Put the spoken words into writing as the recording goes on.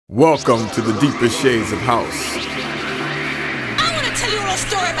Welcome to the deeper shades of house. I want to tell you a little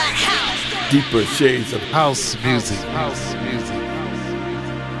story about house. Deeper shades of House music. House music.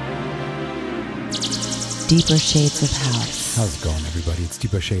 Deeper Shades of House. How's it going, everybody? It's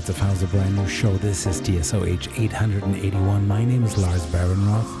Deeper Shades of House, a brand new show. This is DSOH 881. My name is LARS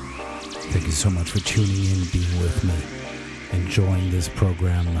BEHRENROTH. Thank you so much for tuning in, being with me, enjoying this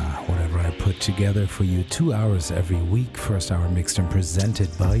program, whatever I put together for you. 2 hours every week. First hour mixed and presented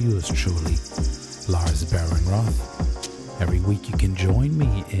by yours truly, LARS BEHRENROTH. Every week you can join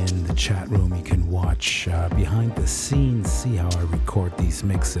me in the chat room. You can watch behind the scenes, see how I record these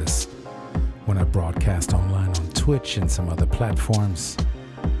mixes when I broadcast online on Twitch and some other platforms.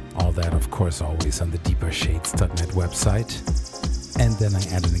 All that, of course, always on the deepershades.net website. And then I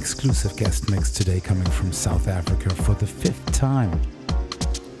add an exclusive guest mix today coming from South Africa for the 5th time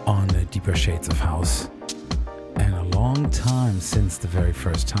on Deeper Shades of House. And a long time since the very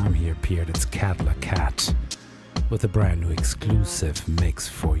first time he appeared, it's Cat La Cat with a brand new exclusive mix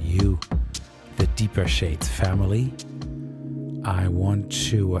for you, the Deeper Shades family. I want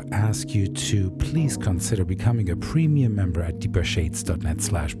to ask you to please consider becoming a premium member at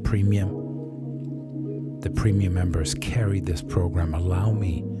deepershades.net/premium. The premium members carry this program, allow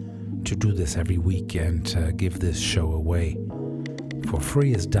me to do this every week and give this show away for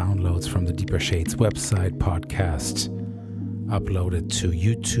free as downloads from the Deeper Shades website, podcast, uploaded to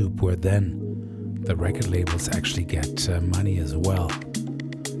YouTube, where then the record labels actually get money as well.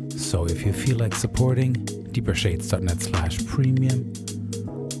 So if you feel like supporting, deepershades.net/premium,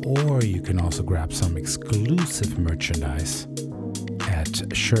 or you can also grab some exclusive merchandise at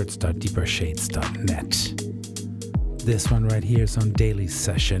shirts.deepershades.net. This one right here is on Daily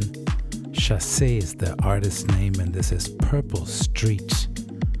Session. Chassé is the artist name, and this is Purple Street.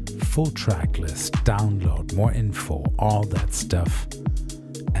 Full track list, download, more info, all that stuff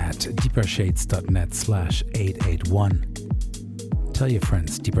at deepershades.net/881. Tell your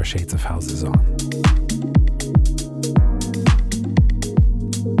friends, Deeper Shades of House is on.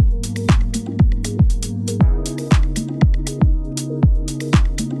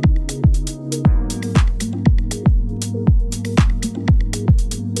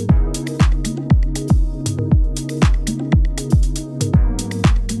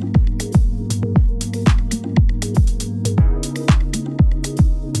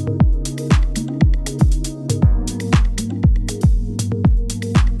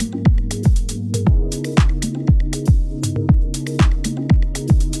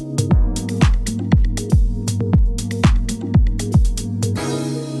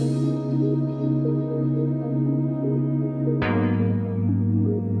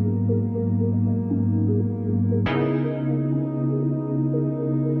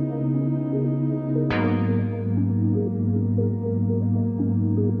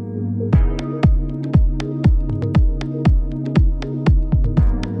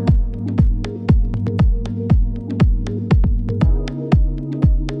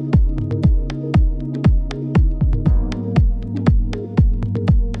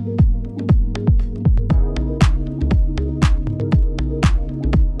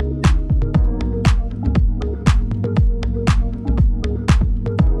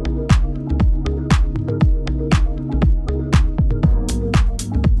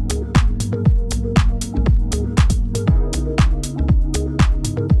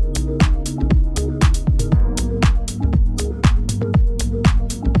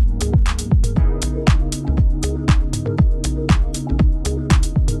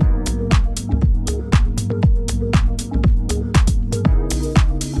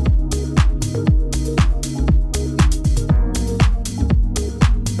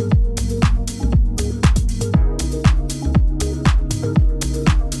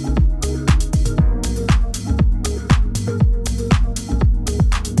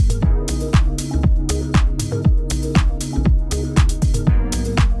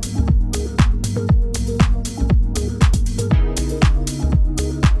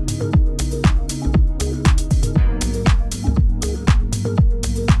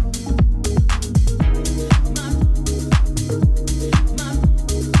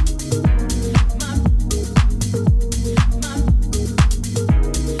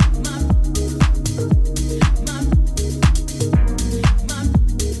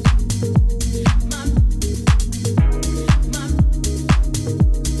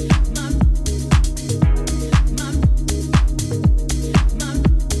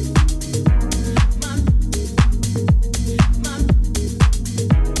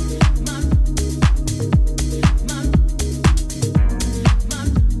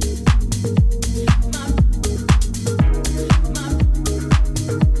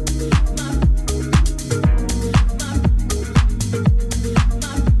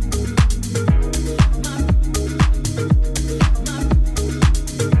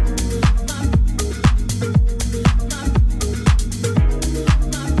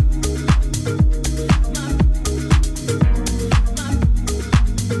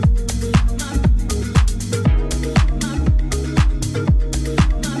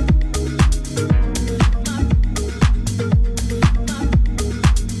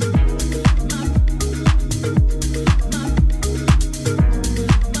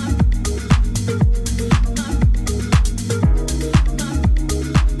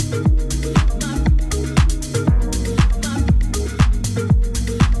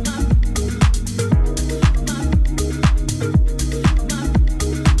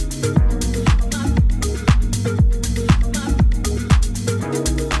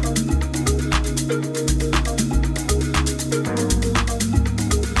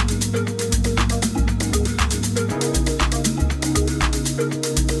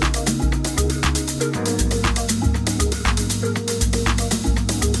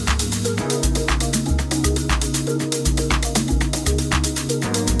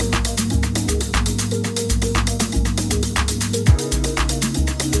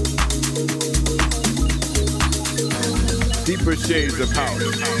 shades of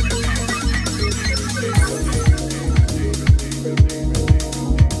house.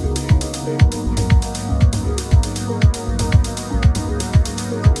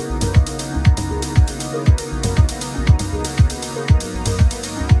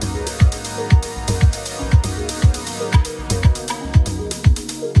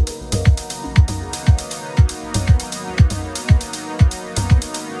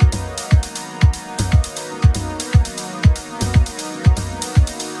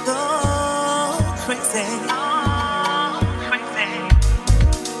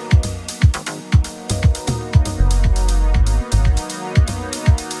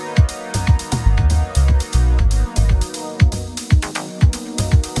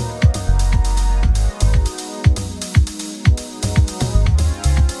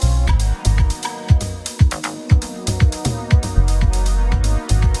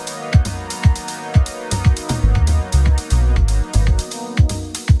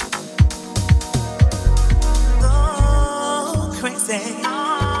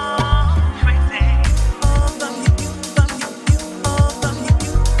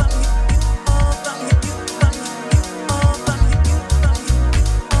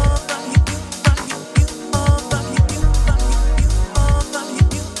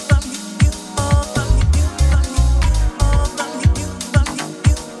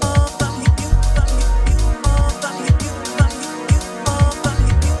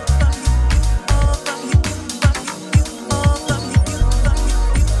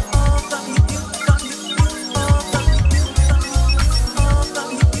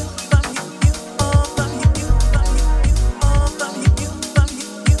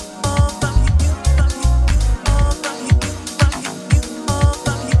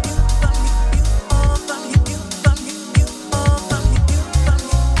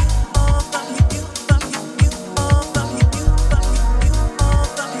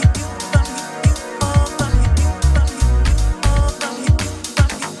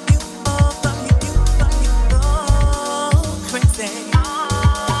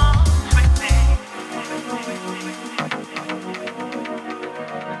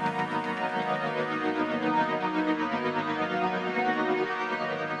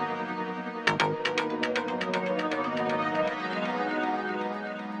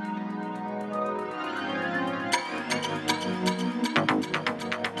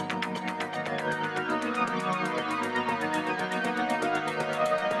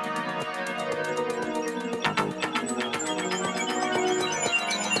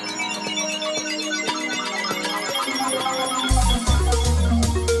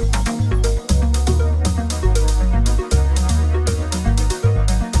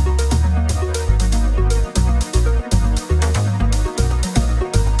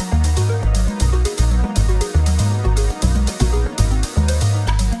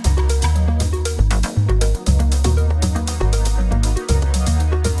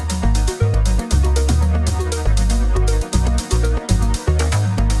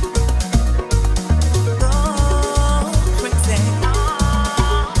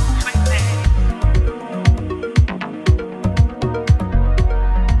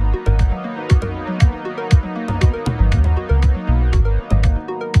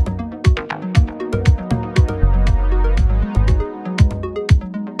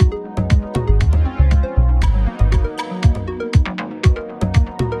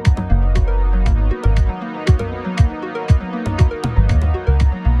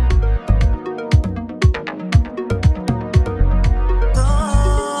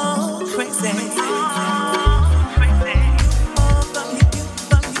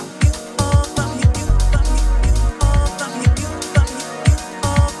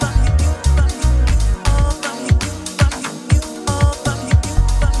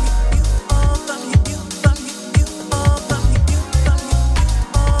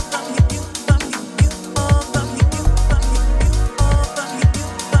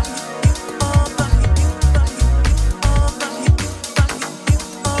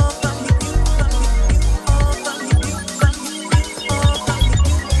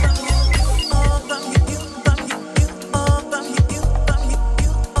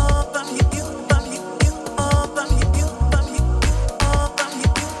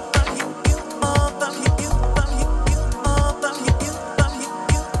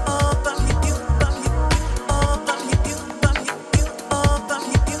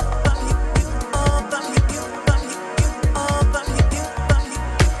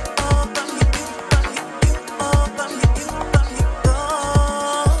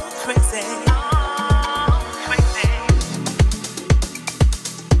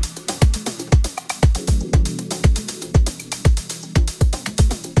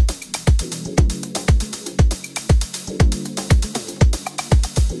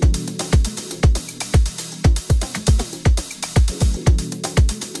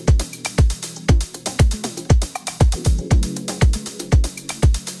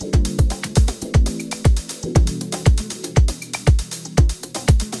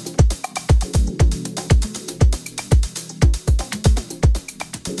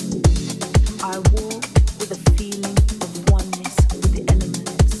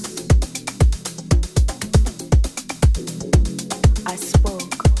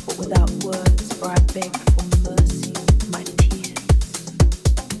 for I begged for mercy, my tears.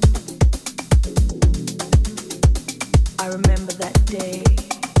 I remember that day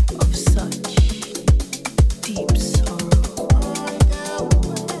of such deep sorrow.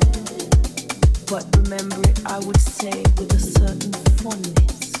 But remember it, I would say, with a certain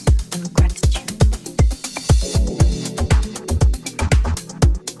fondness and gratitude.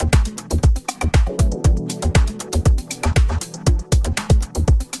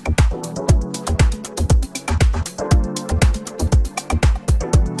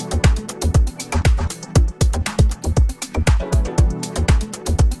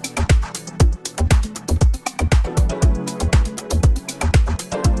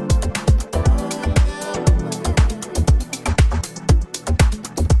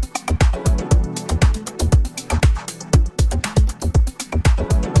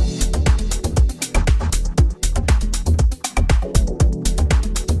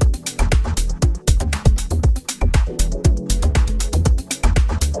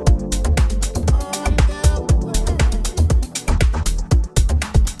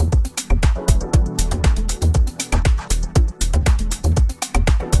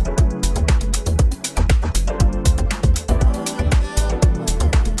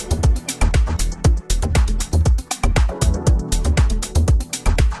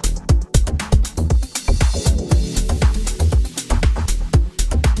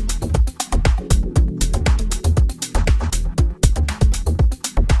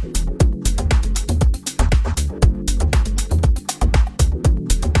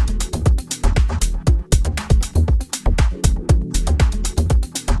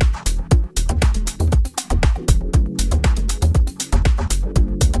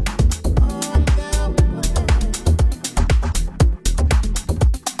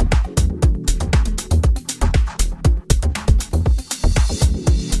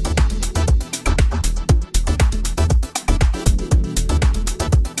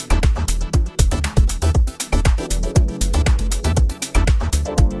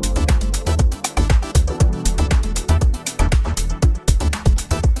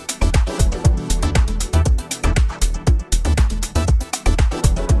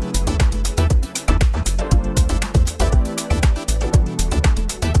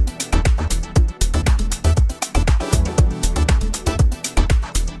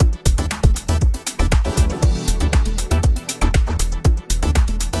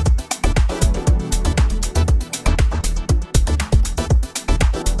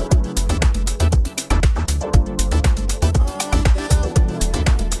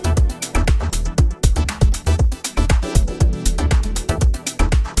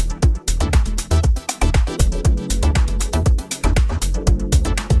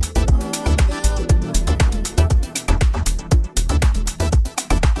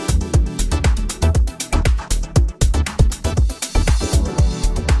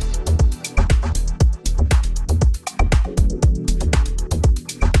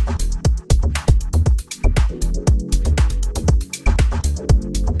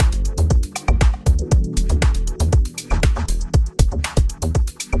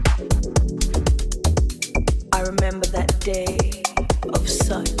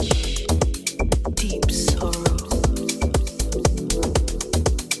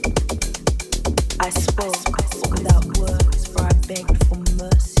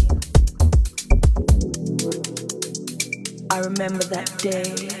 Remember that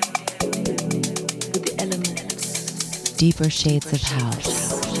day with the elements. Deeper shades of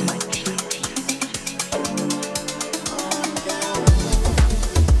house.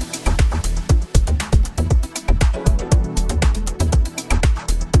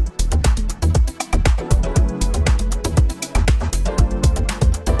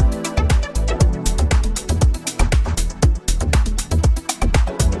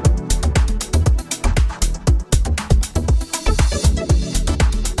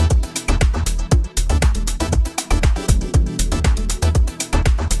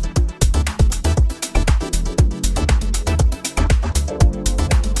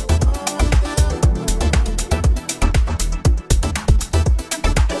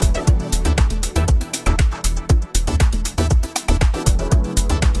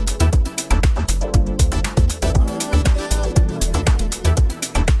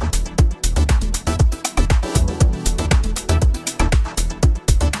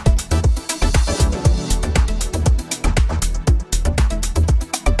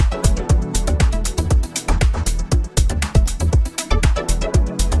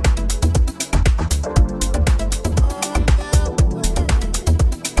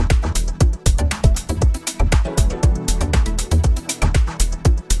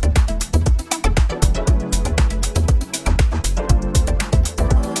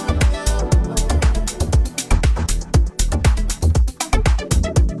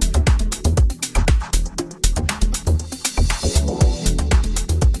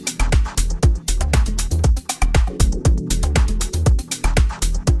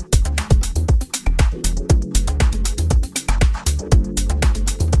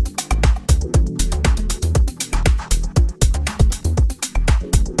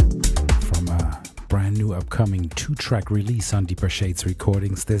 brand new upcoming 2-track release on Deeper Shades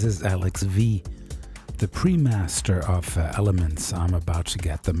Recordings. This is Alex V, the pre-master of Elements. I'm about to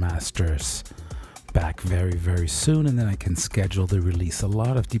get the masters back very, very soon, and then I can schedule the release. A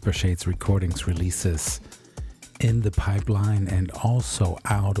lot of Deeper Shades Recordings releases in the pipeline and also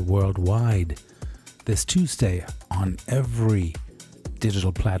out worldwide. This Tuesday on every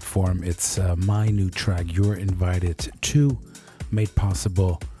digital platform, it's my new track, You're Invited To, made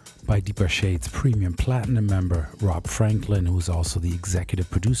possible by Deeper Shades Premium Platinum member Rob Franklin, who's also the executive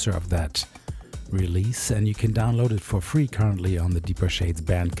producer of that release. And you can download it for free currently on the Deeper Shades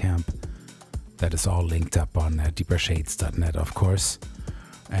Bandcamp. That is all linked up on deepershades.net, of course.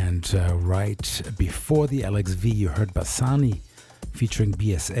 And right before the LXV, you heard Bassani featuring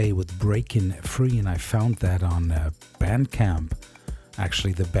BSA with Breakin' Free, and I found that on Bandcamp.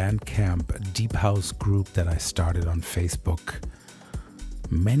 Actually, the Bandcamp Deep House group that I started on Facebook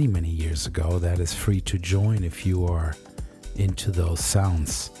many, many years ago. That is free to join if you are into those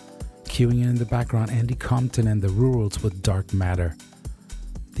sounds. Queuing in the background, Andy Compton and the Rurals with Dark Matter.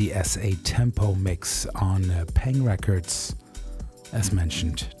 The SA Tempo mix on Peng Records. As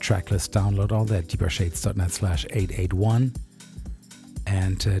mentioned, tracklist download, all that, deepershades.net/881.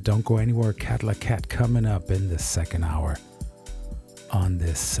 And don't go anywhere, Cat La Cat coming up in the second hour on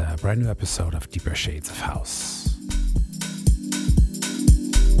this brand new episode of Deeper Shades of House.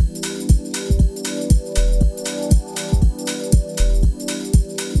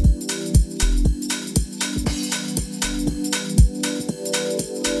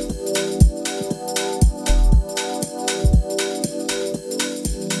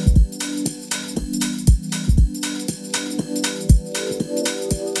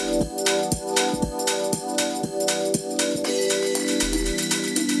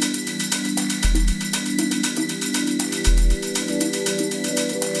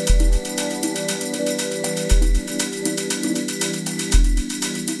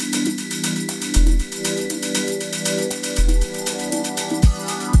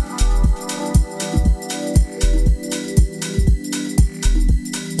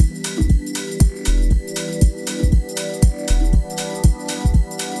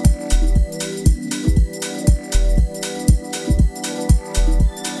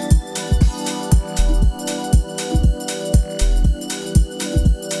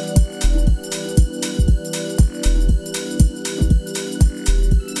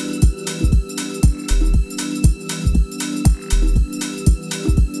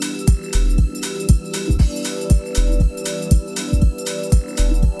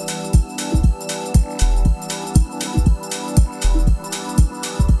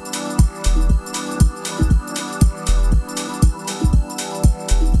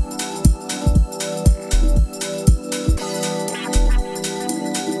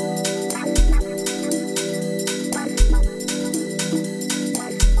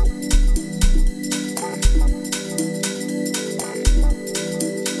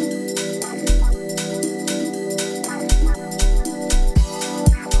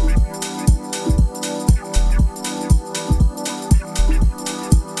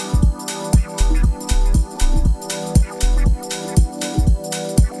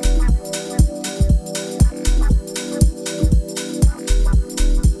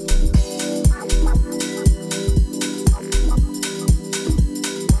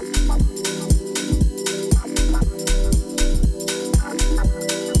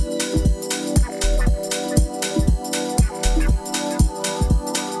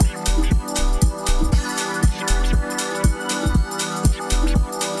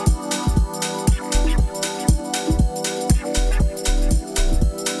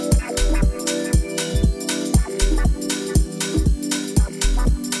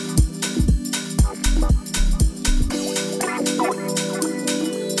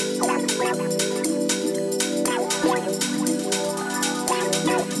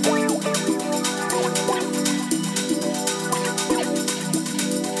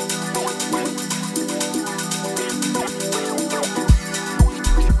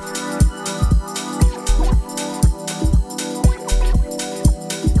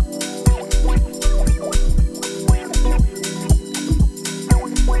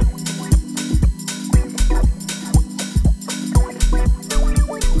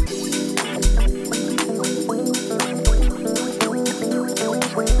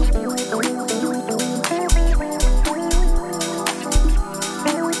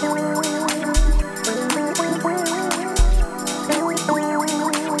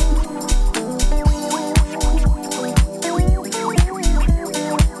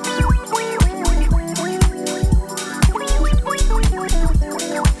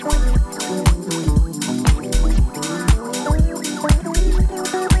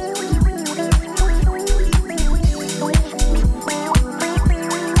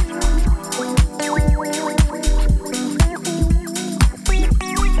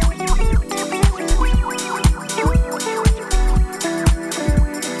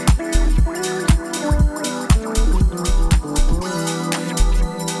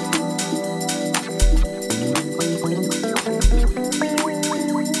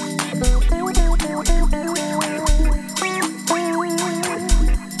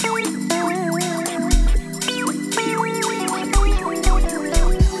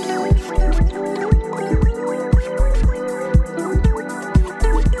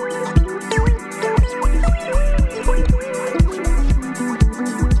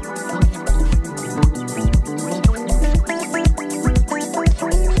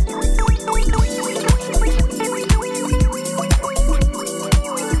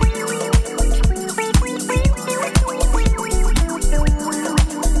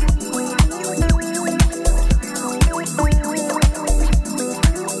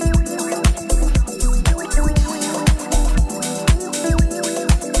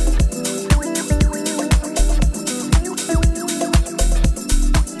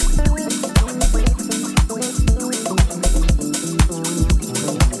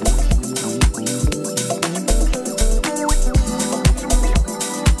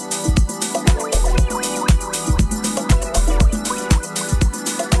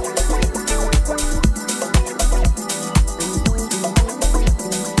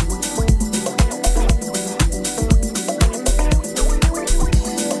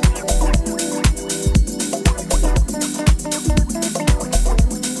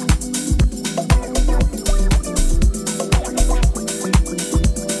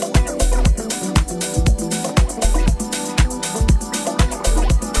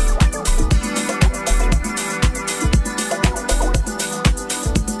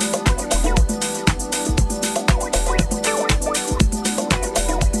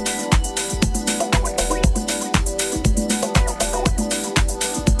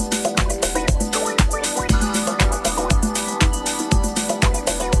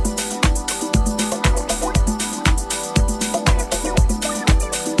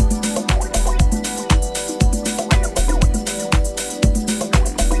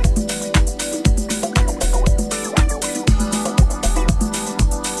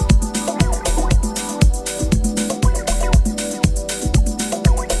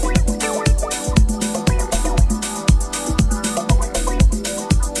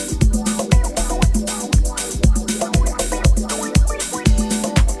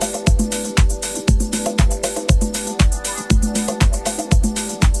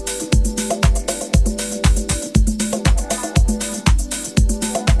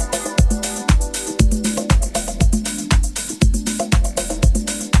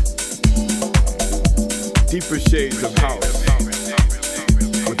 Deeper Shades of House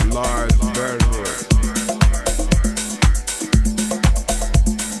with Lars Behrendroth.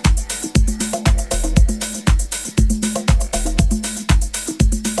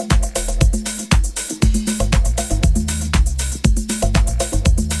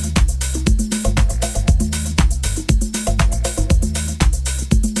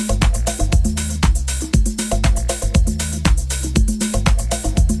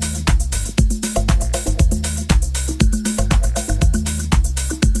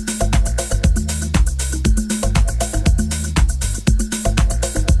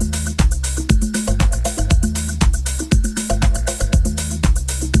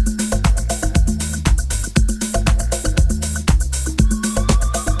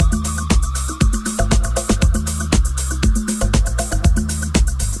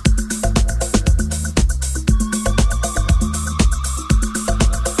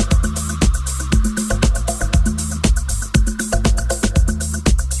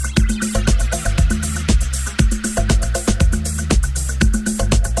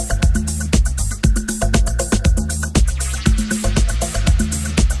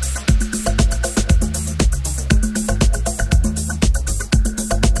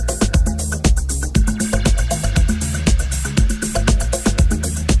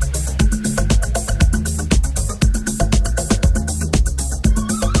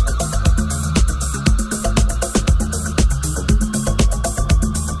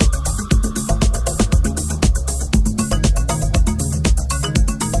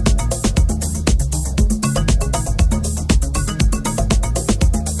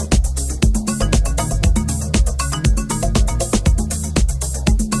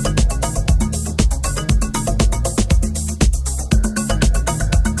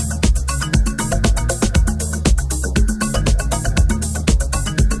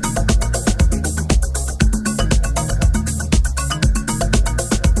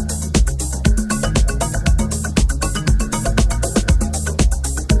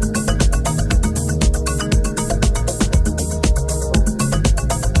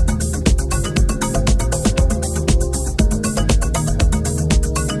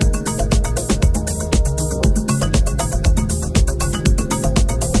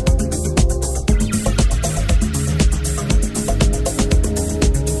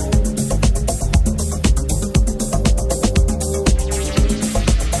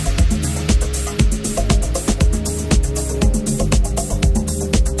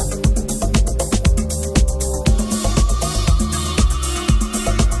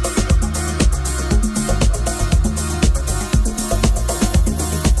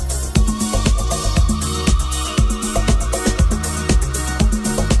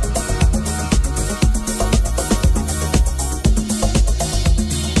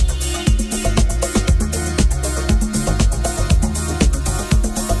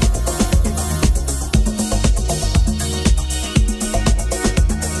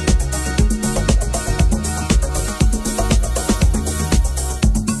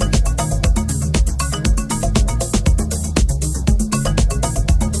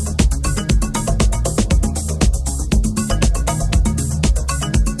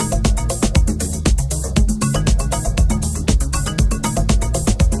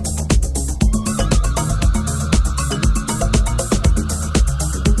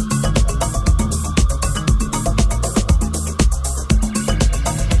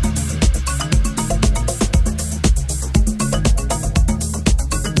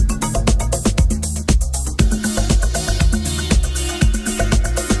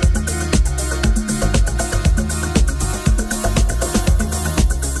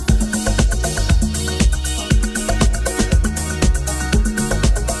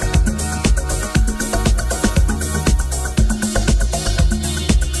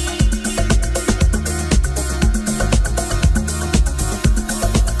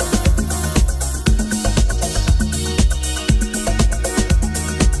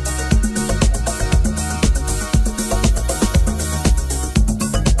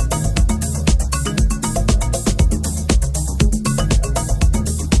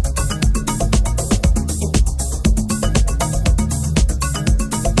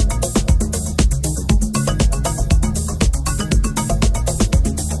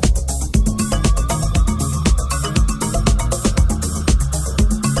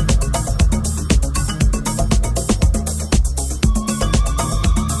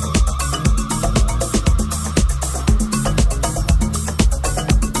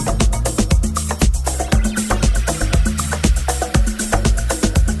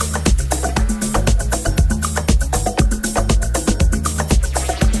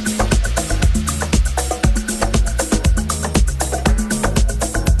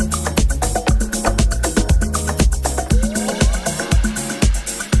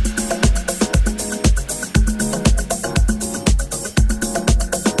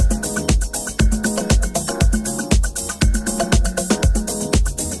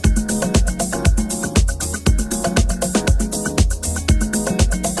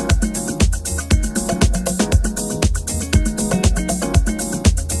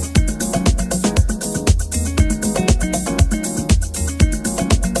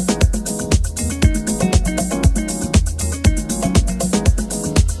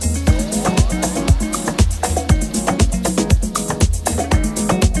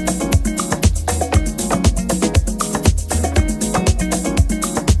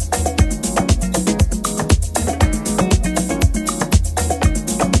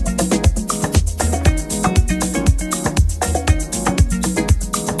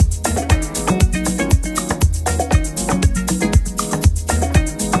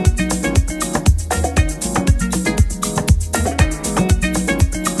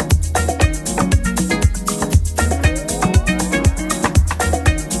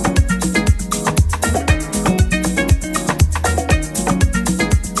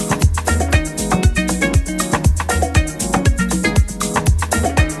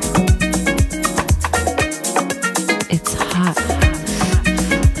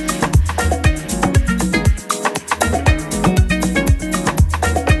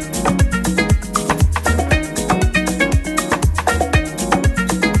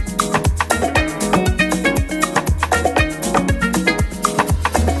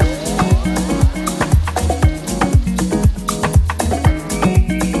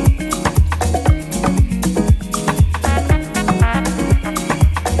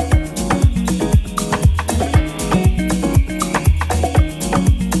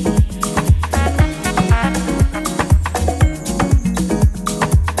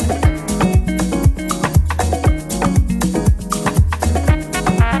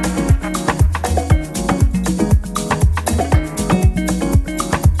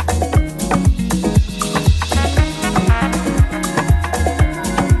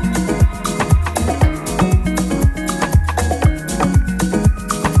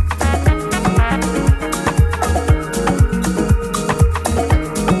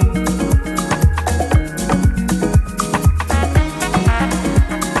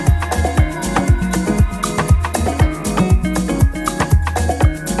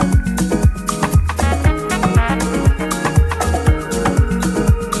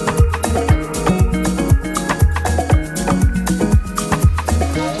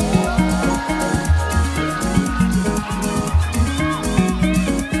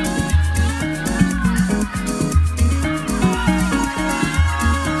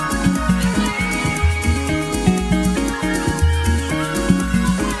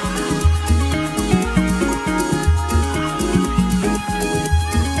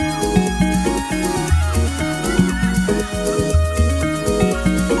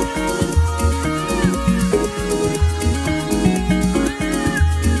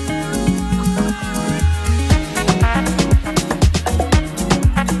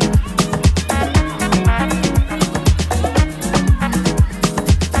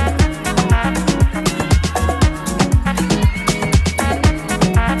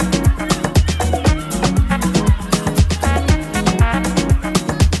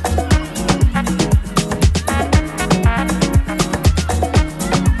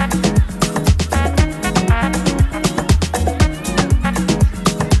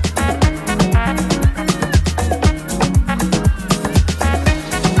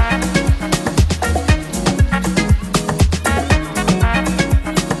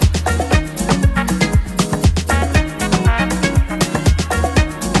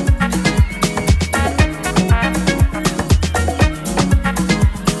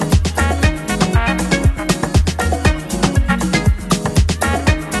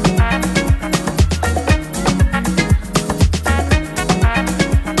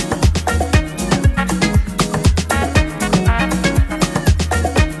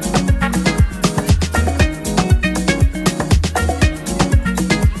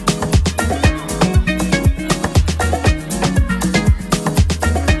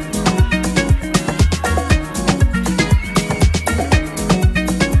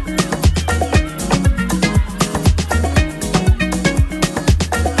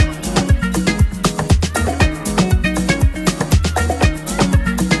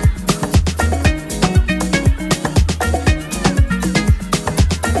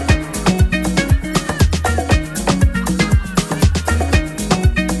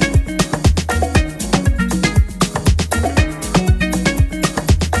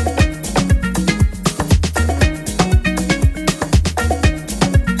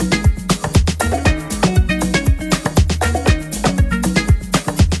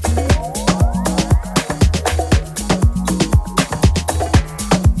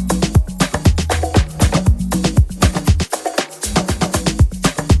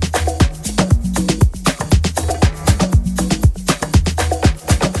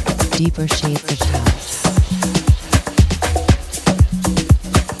 deeper shades of house.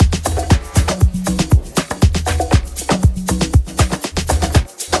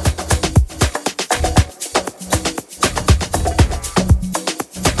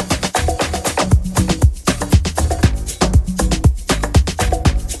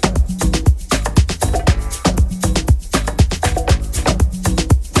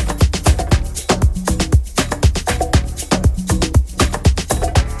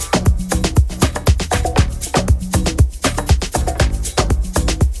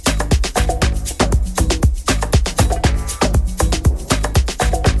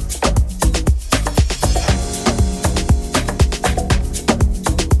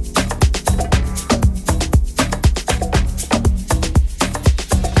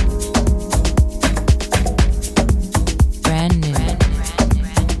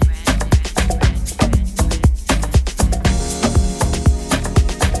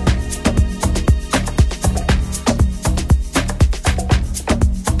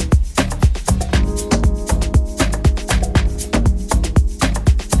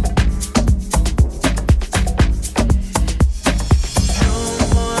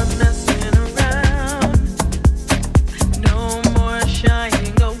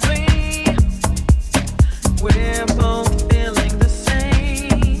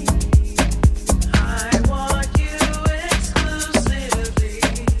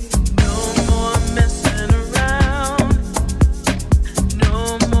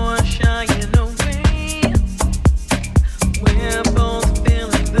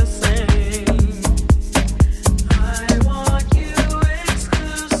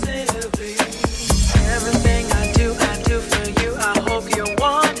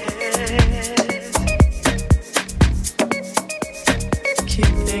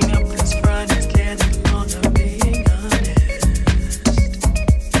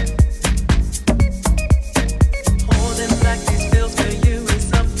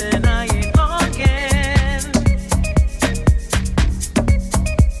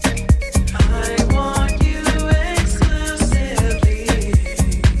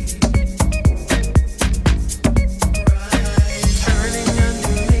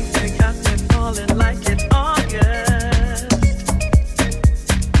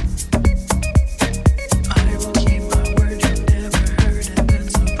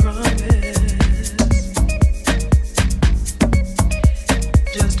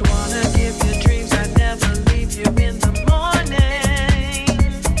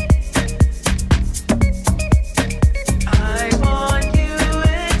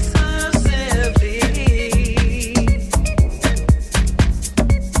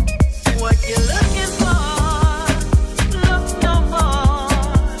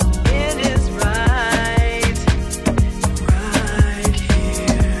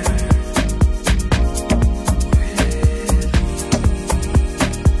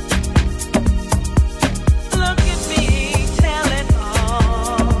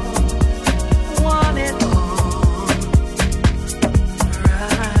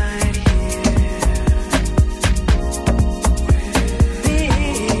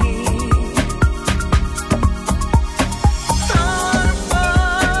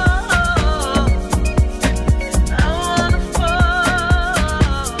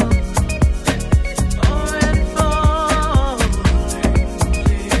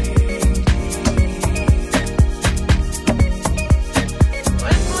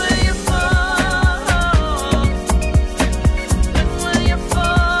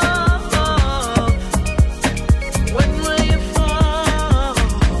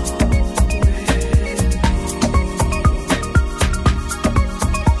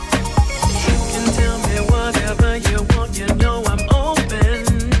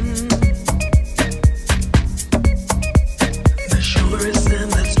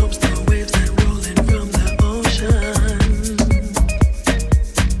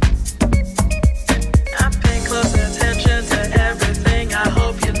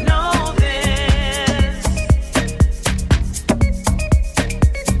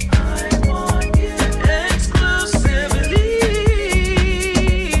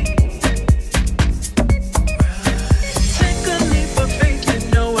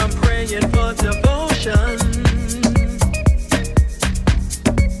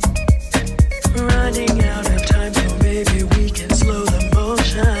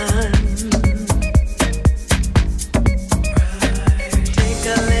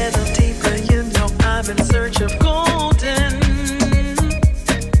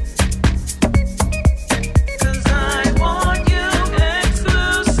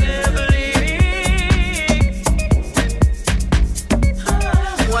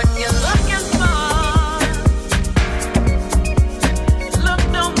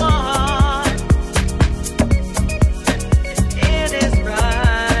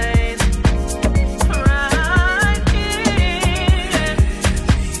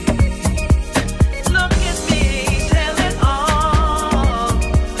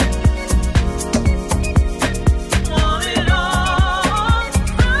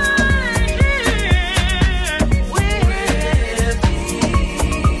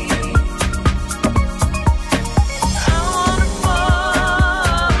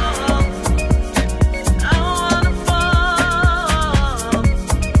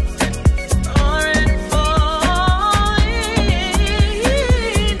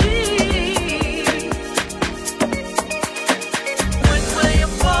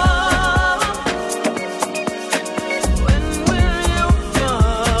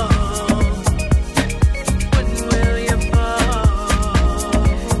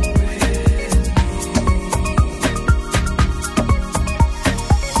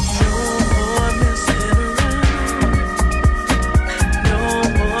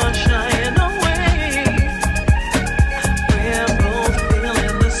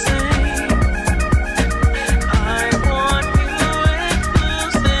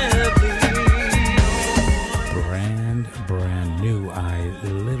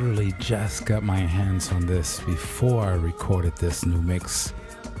 literally just got my hands on this before I recorded this new mix.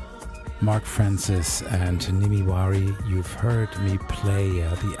 Mark Francis and Nimiwari, you've heard me play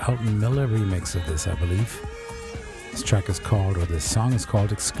the Alton Miller remix of this, I believe. This track is called, or this song is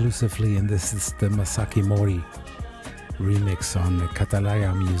called Exclusively, and this is the Masaki Mori remix on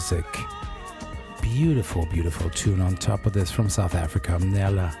Katalaya Music. Beautiful, beautiful tune on top of this from South Africa,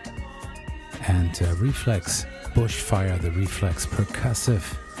 Mnela. And Reflex, Bushfire, the Reflex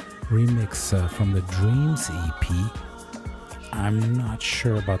percussive remix from the Dreams EP. I'm not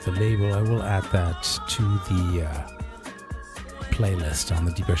sure about the label. I will add that to the playlist on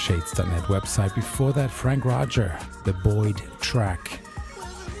the deepershades.net website. Before that, Frank Roger, the Boyd track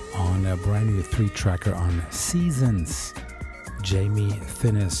on a brand new 3-tracker on Seasons. Jamie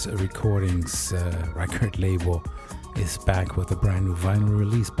Thinnis Recordings record label is back with a brand new vinyl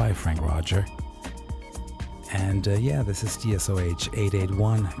release by Frank Roger. And yeah, this is DSOH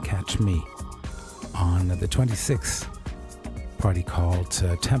 881. Catch me on the 26th. Party called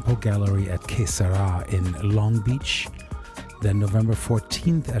Tempo Gallery at Que Sera in Long Beach. Then November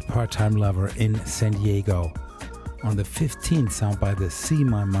 14th at Part-Time Lover in San Diego. On the 15th, Sound by the Sea,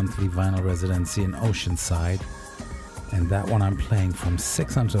 my monthly vinyl residency in Oceanside. And that one I'm playing from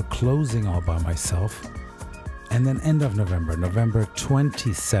 6 until closing all by myself. And then end of November, November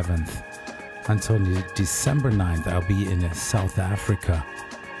 27th until December 9th, I'll be in South Africa.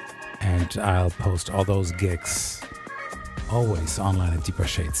 And I'll post all those gigs always online at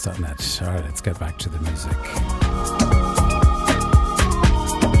deepershades.net. All right, let's get back to the music.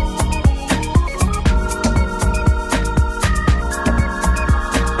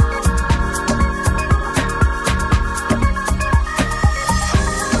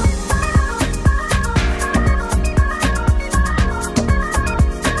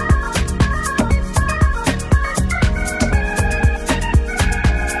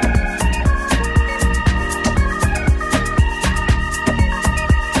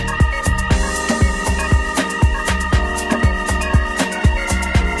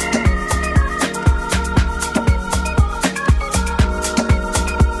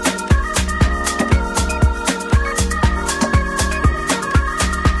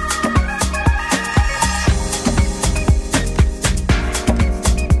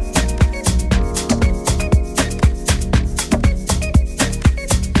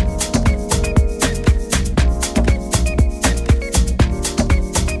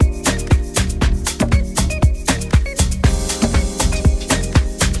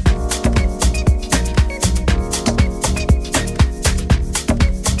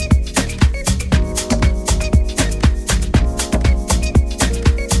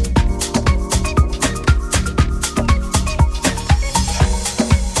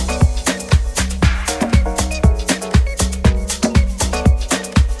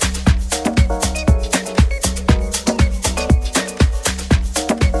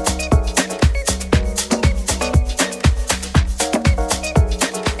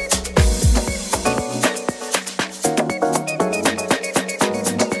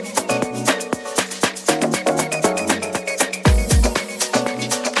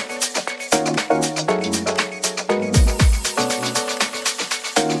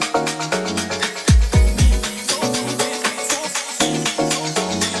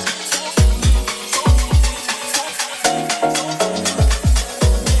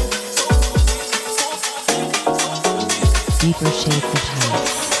 Deeper Shades of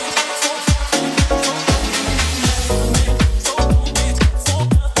House.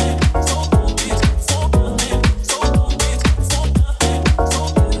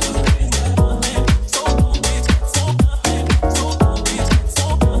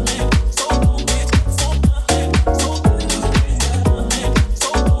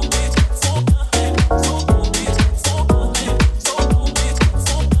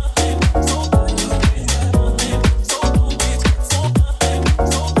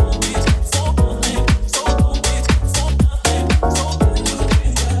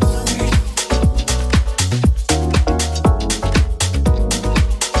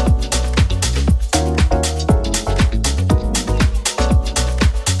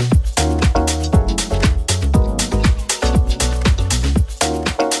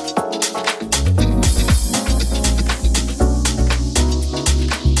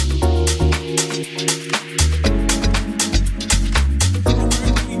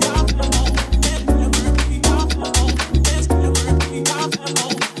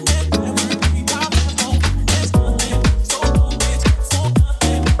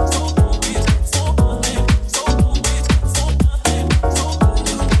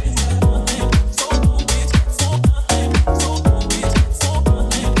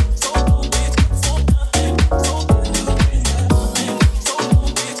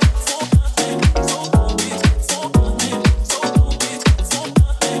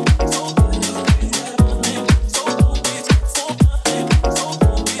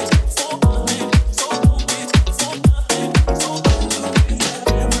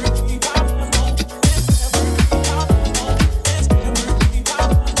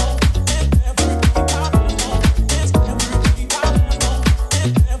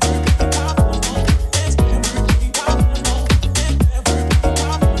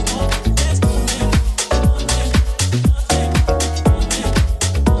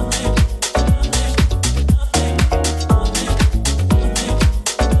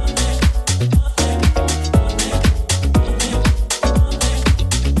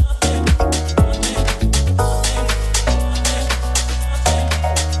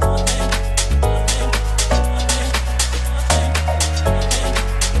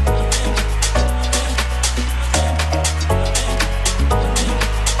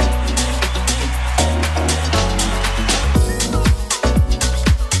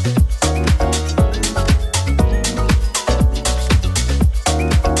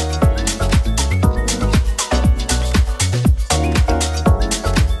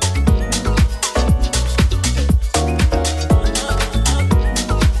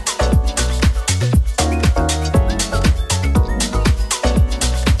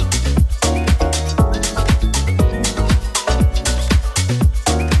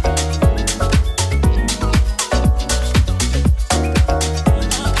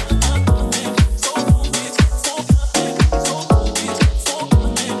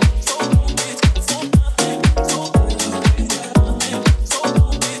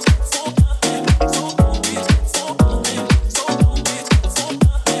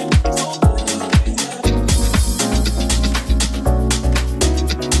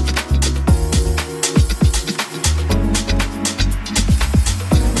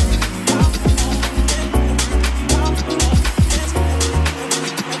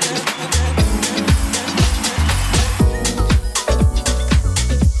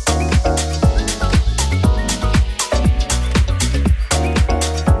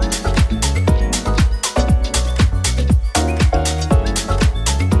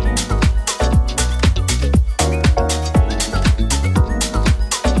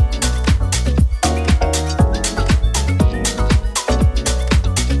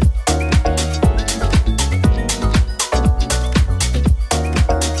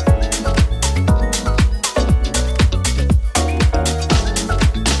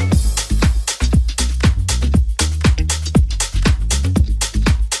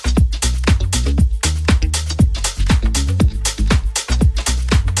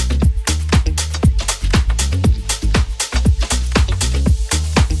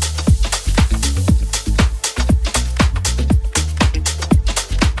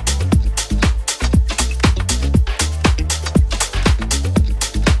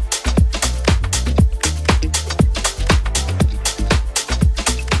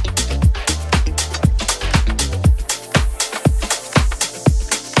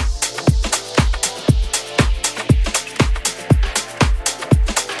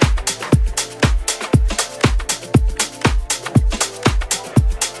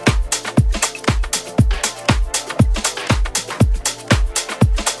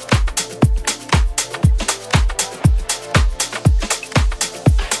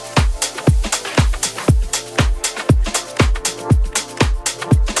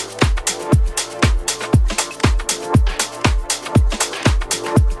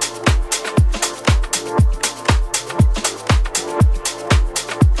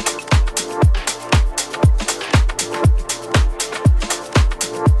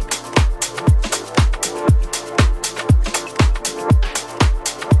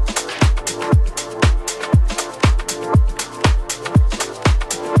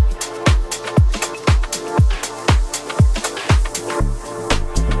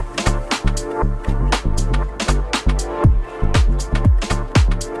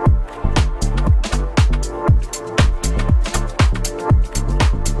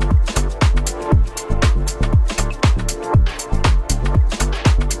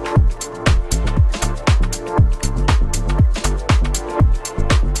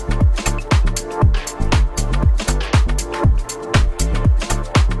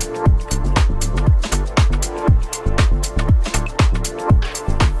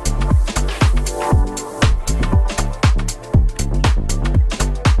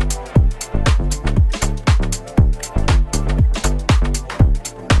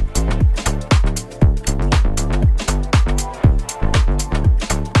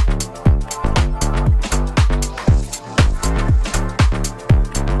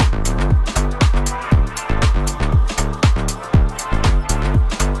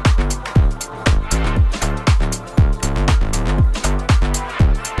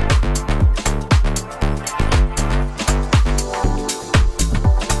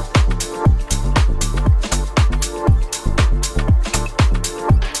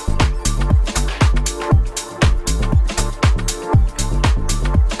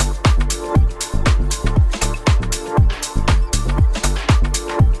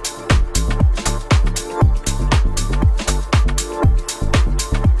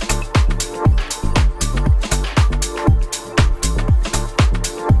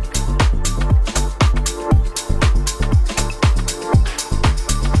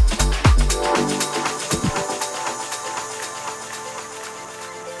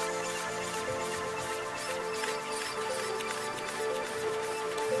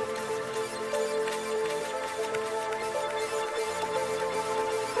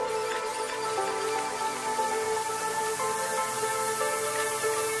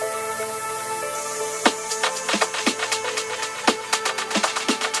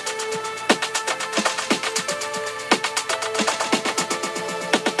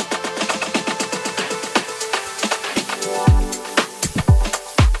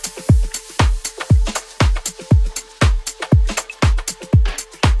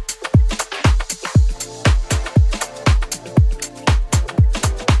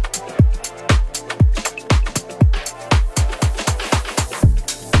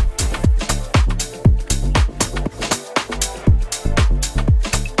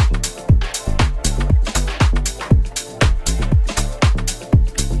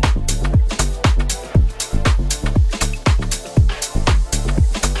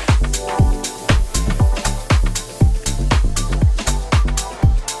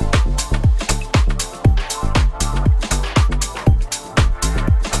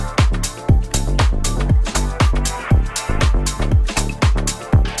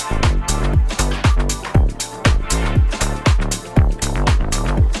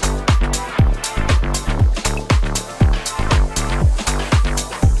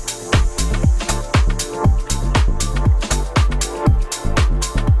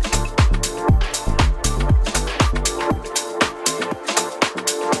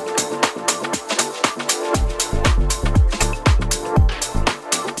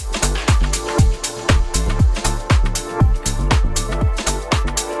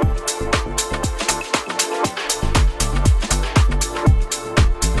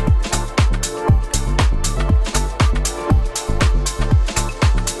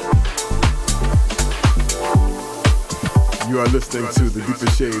 listening to The Deeper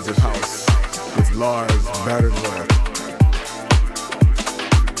Shades of House with Lars Behrenroth.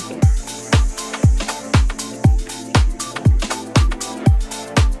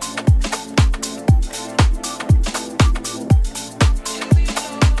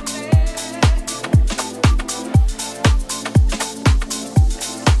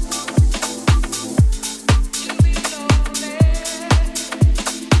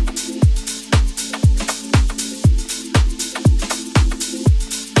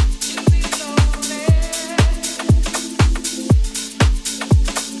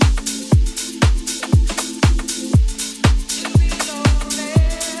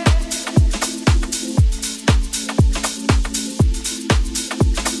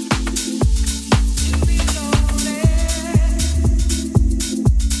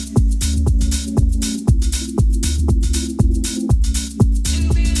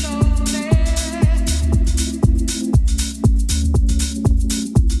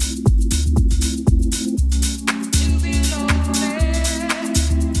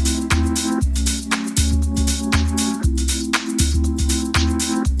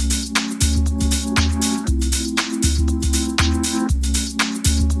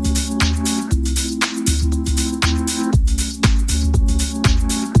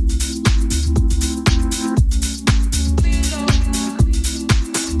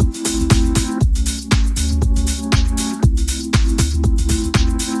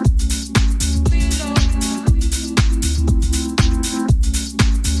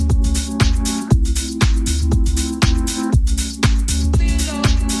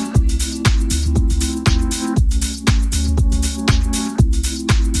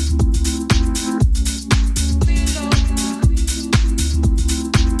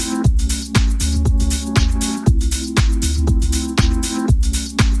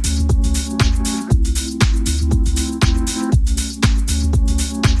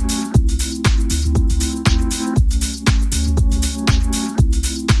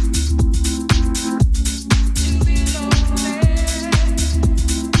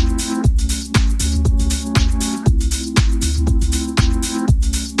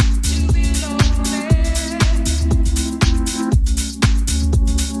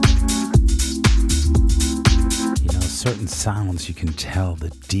 Sounds, you can tell the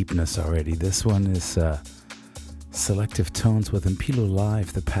deepness already. This one is Selective Tones with Impilo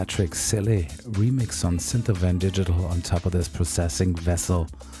Live, the Patrick Selle remix on Synthovan Digital. On top of this, Processing Vessel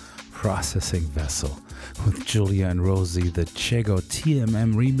with Julia and Rosie, the Chego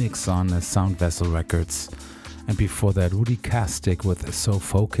TMM remix on Sound Vessel Records. And before that, Rudy Kastic with So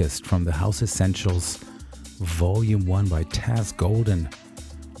Focused from the House Essentials Volume 1 by Taz Golden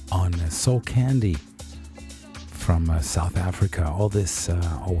on Soul Candy from South Africa. All this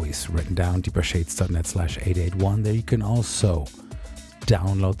always written down, deepershades.net/881. There you can also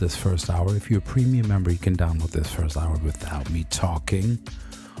download this first hour. If you're a premium member, you can download this first hour without me talking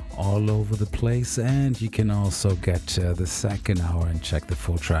all over the place. And you can also get the second hour and check the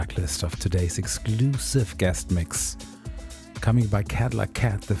full track list of today's exclusive guest mix coming by Cat La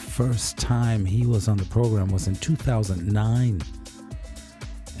Cat. The first time he was on the program was in 2009.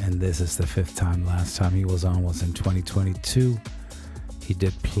 And this is the fifth time. Last time he was on was in 2022. He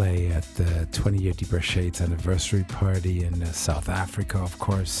did play at the 20-year Deeper Shades anniversary party in South Africa, of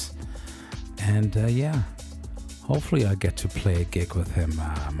course. And yeah, hopefully I'll get to play a gig with him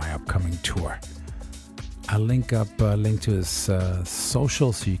on my upcoming tour. I'll link to his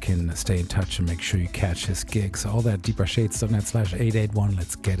social so you can stay in touch and make sure you catch his gigs. All that deepershades.net/881.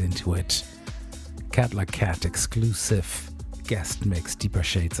 Let's get into it. Cat La Cat exclusive guest mix, Deeper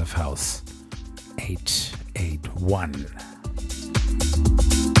Shades of House 881.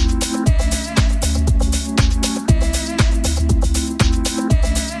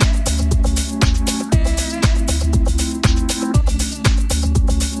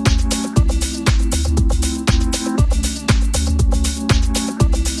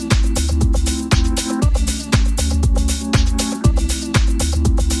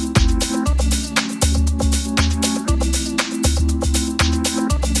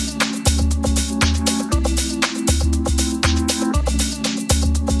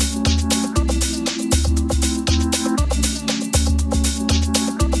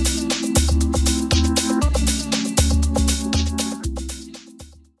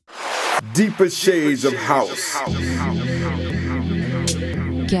 Deeper Shades of House.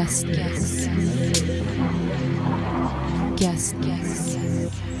 Guest.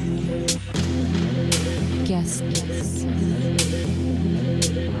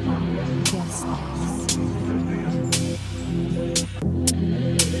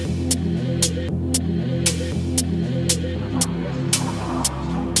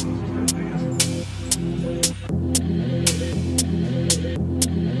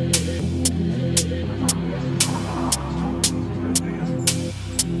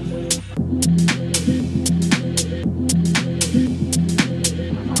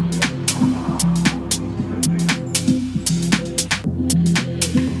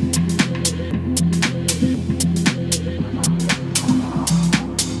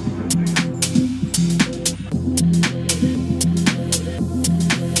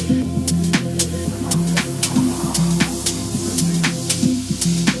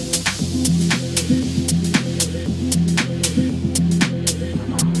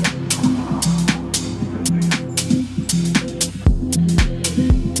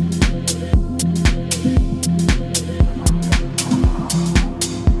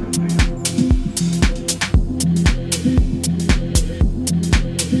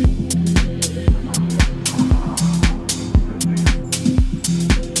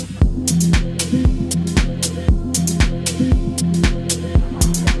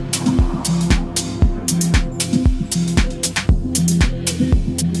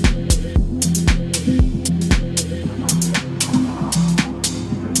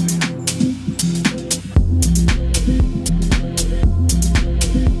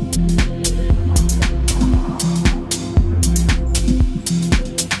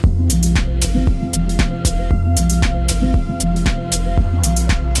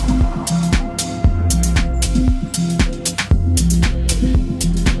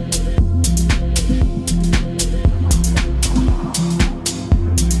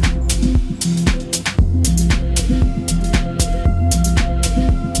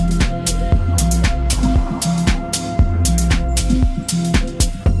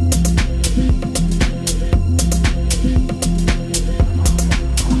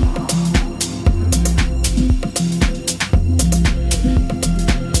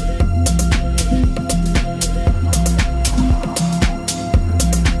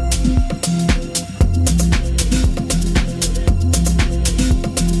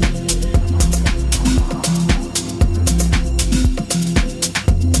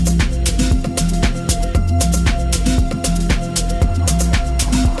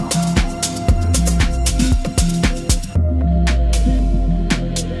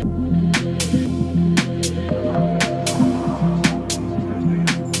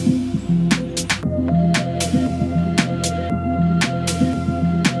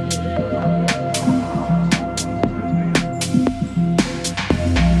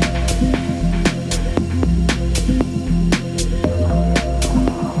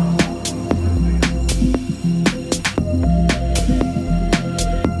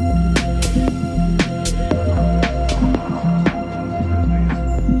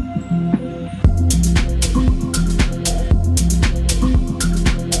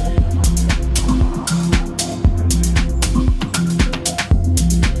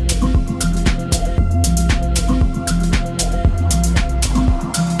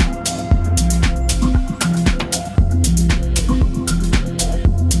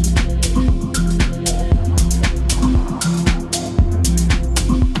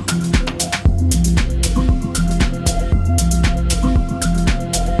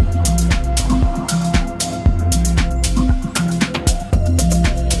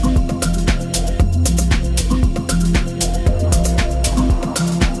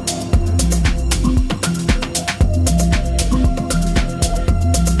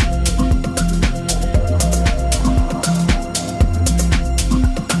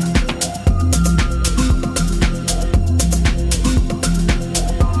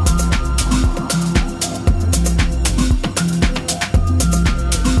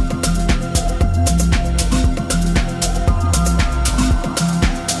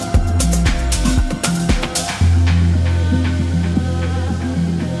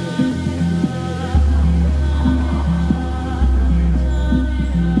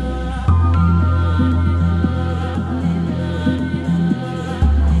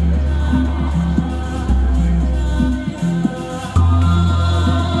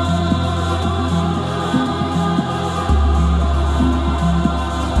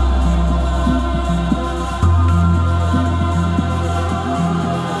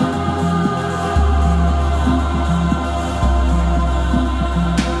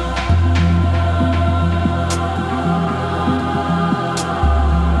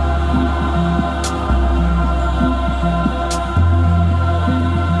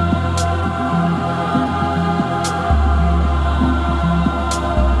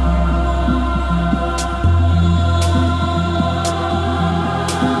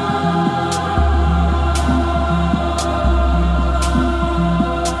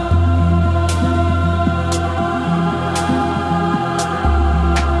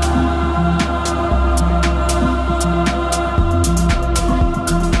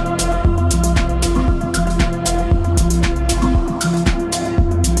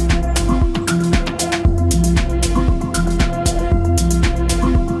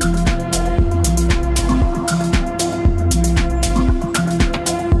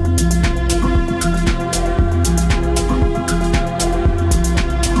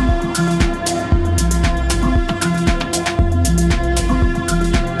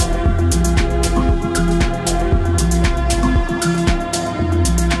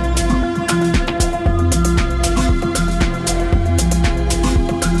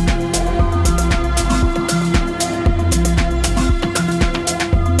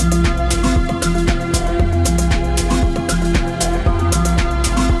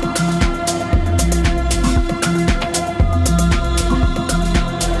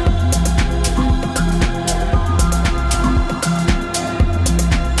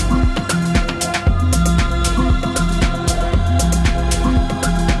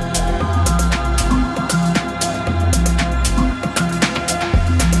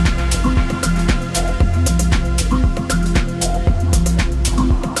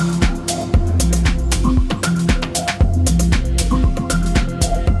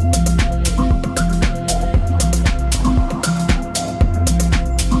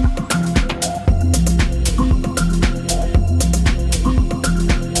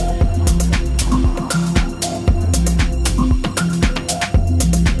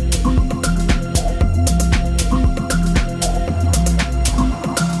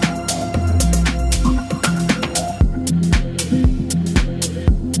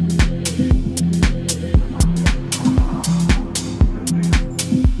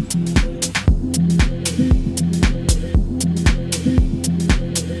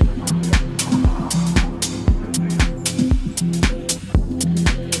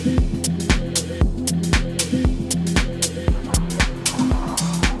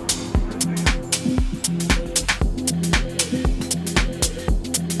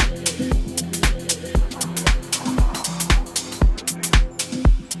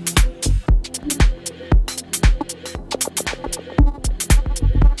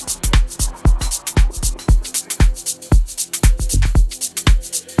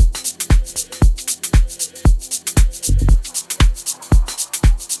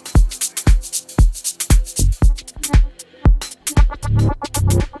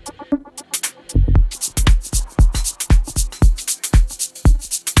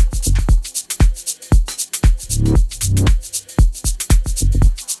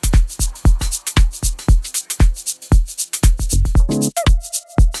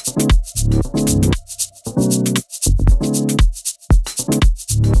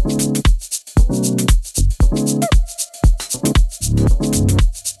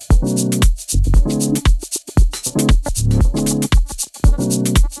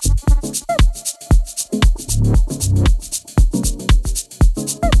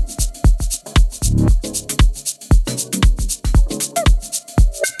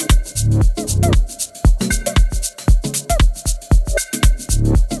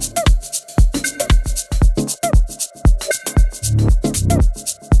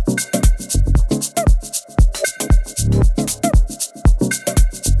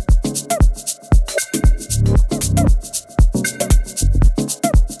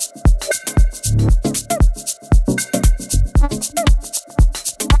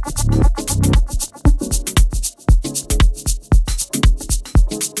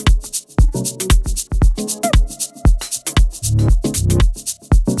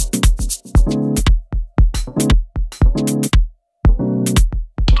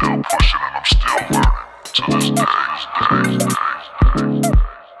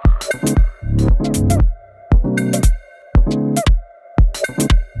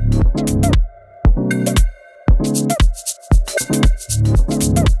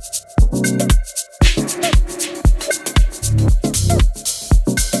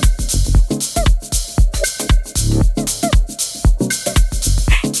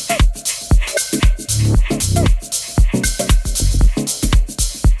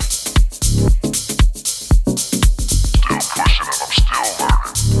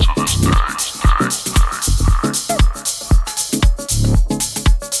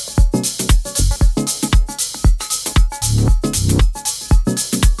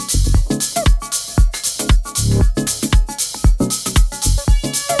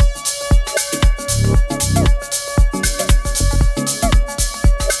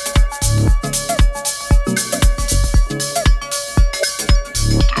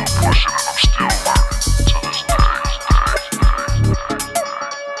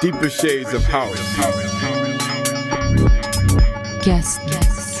 Deeper shades of house. Guest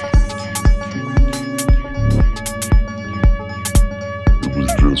mix. It was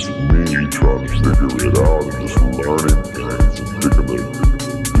just me trying to figure it out and just learning things and picking the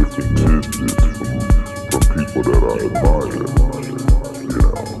different tidbits from people that I admire,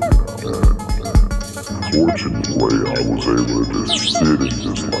 and fortunately I was able to just sit and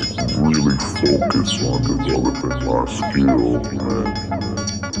just like really focus on developing my skill and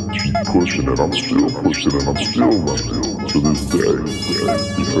keep pushing it. I'm still pushing it, I'm still learning to this day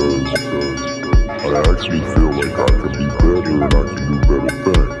because I actually feel like I can be better and I can do better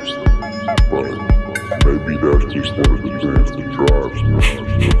things, but maybe that's just one of the things that drives me.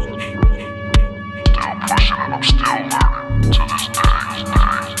 Still pushing and I'm still learning to this day.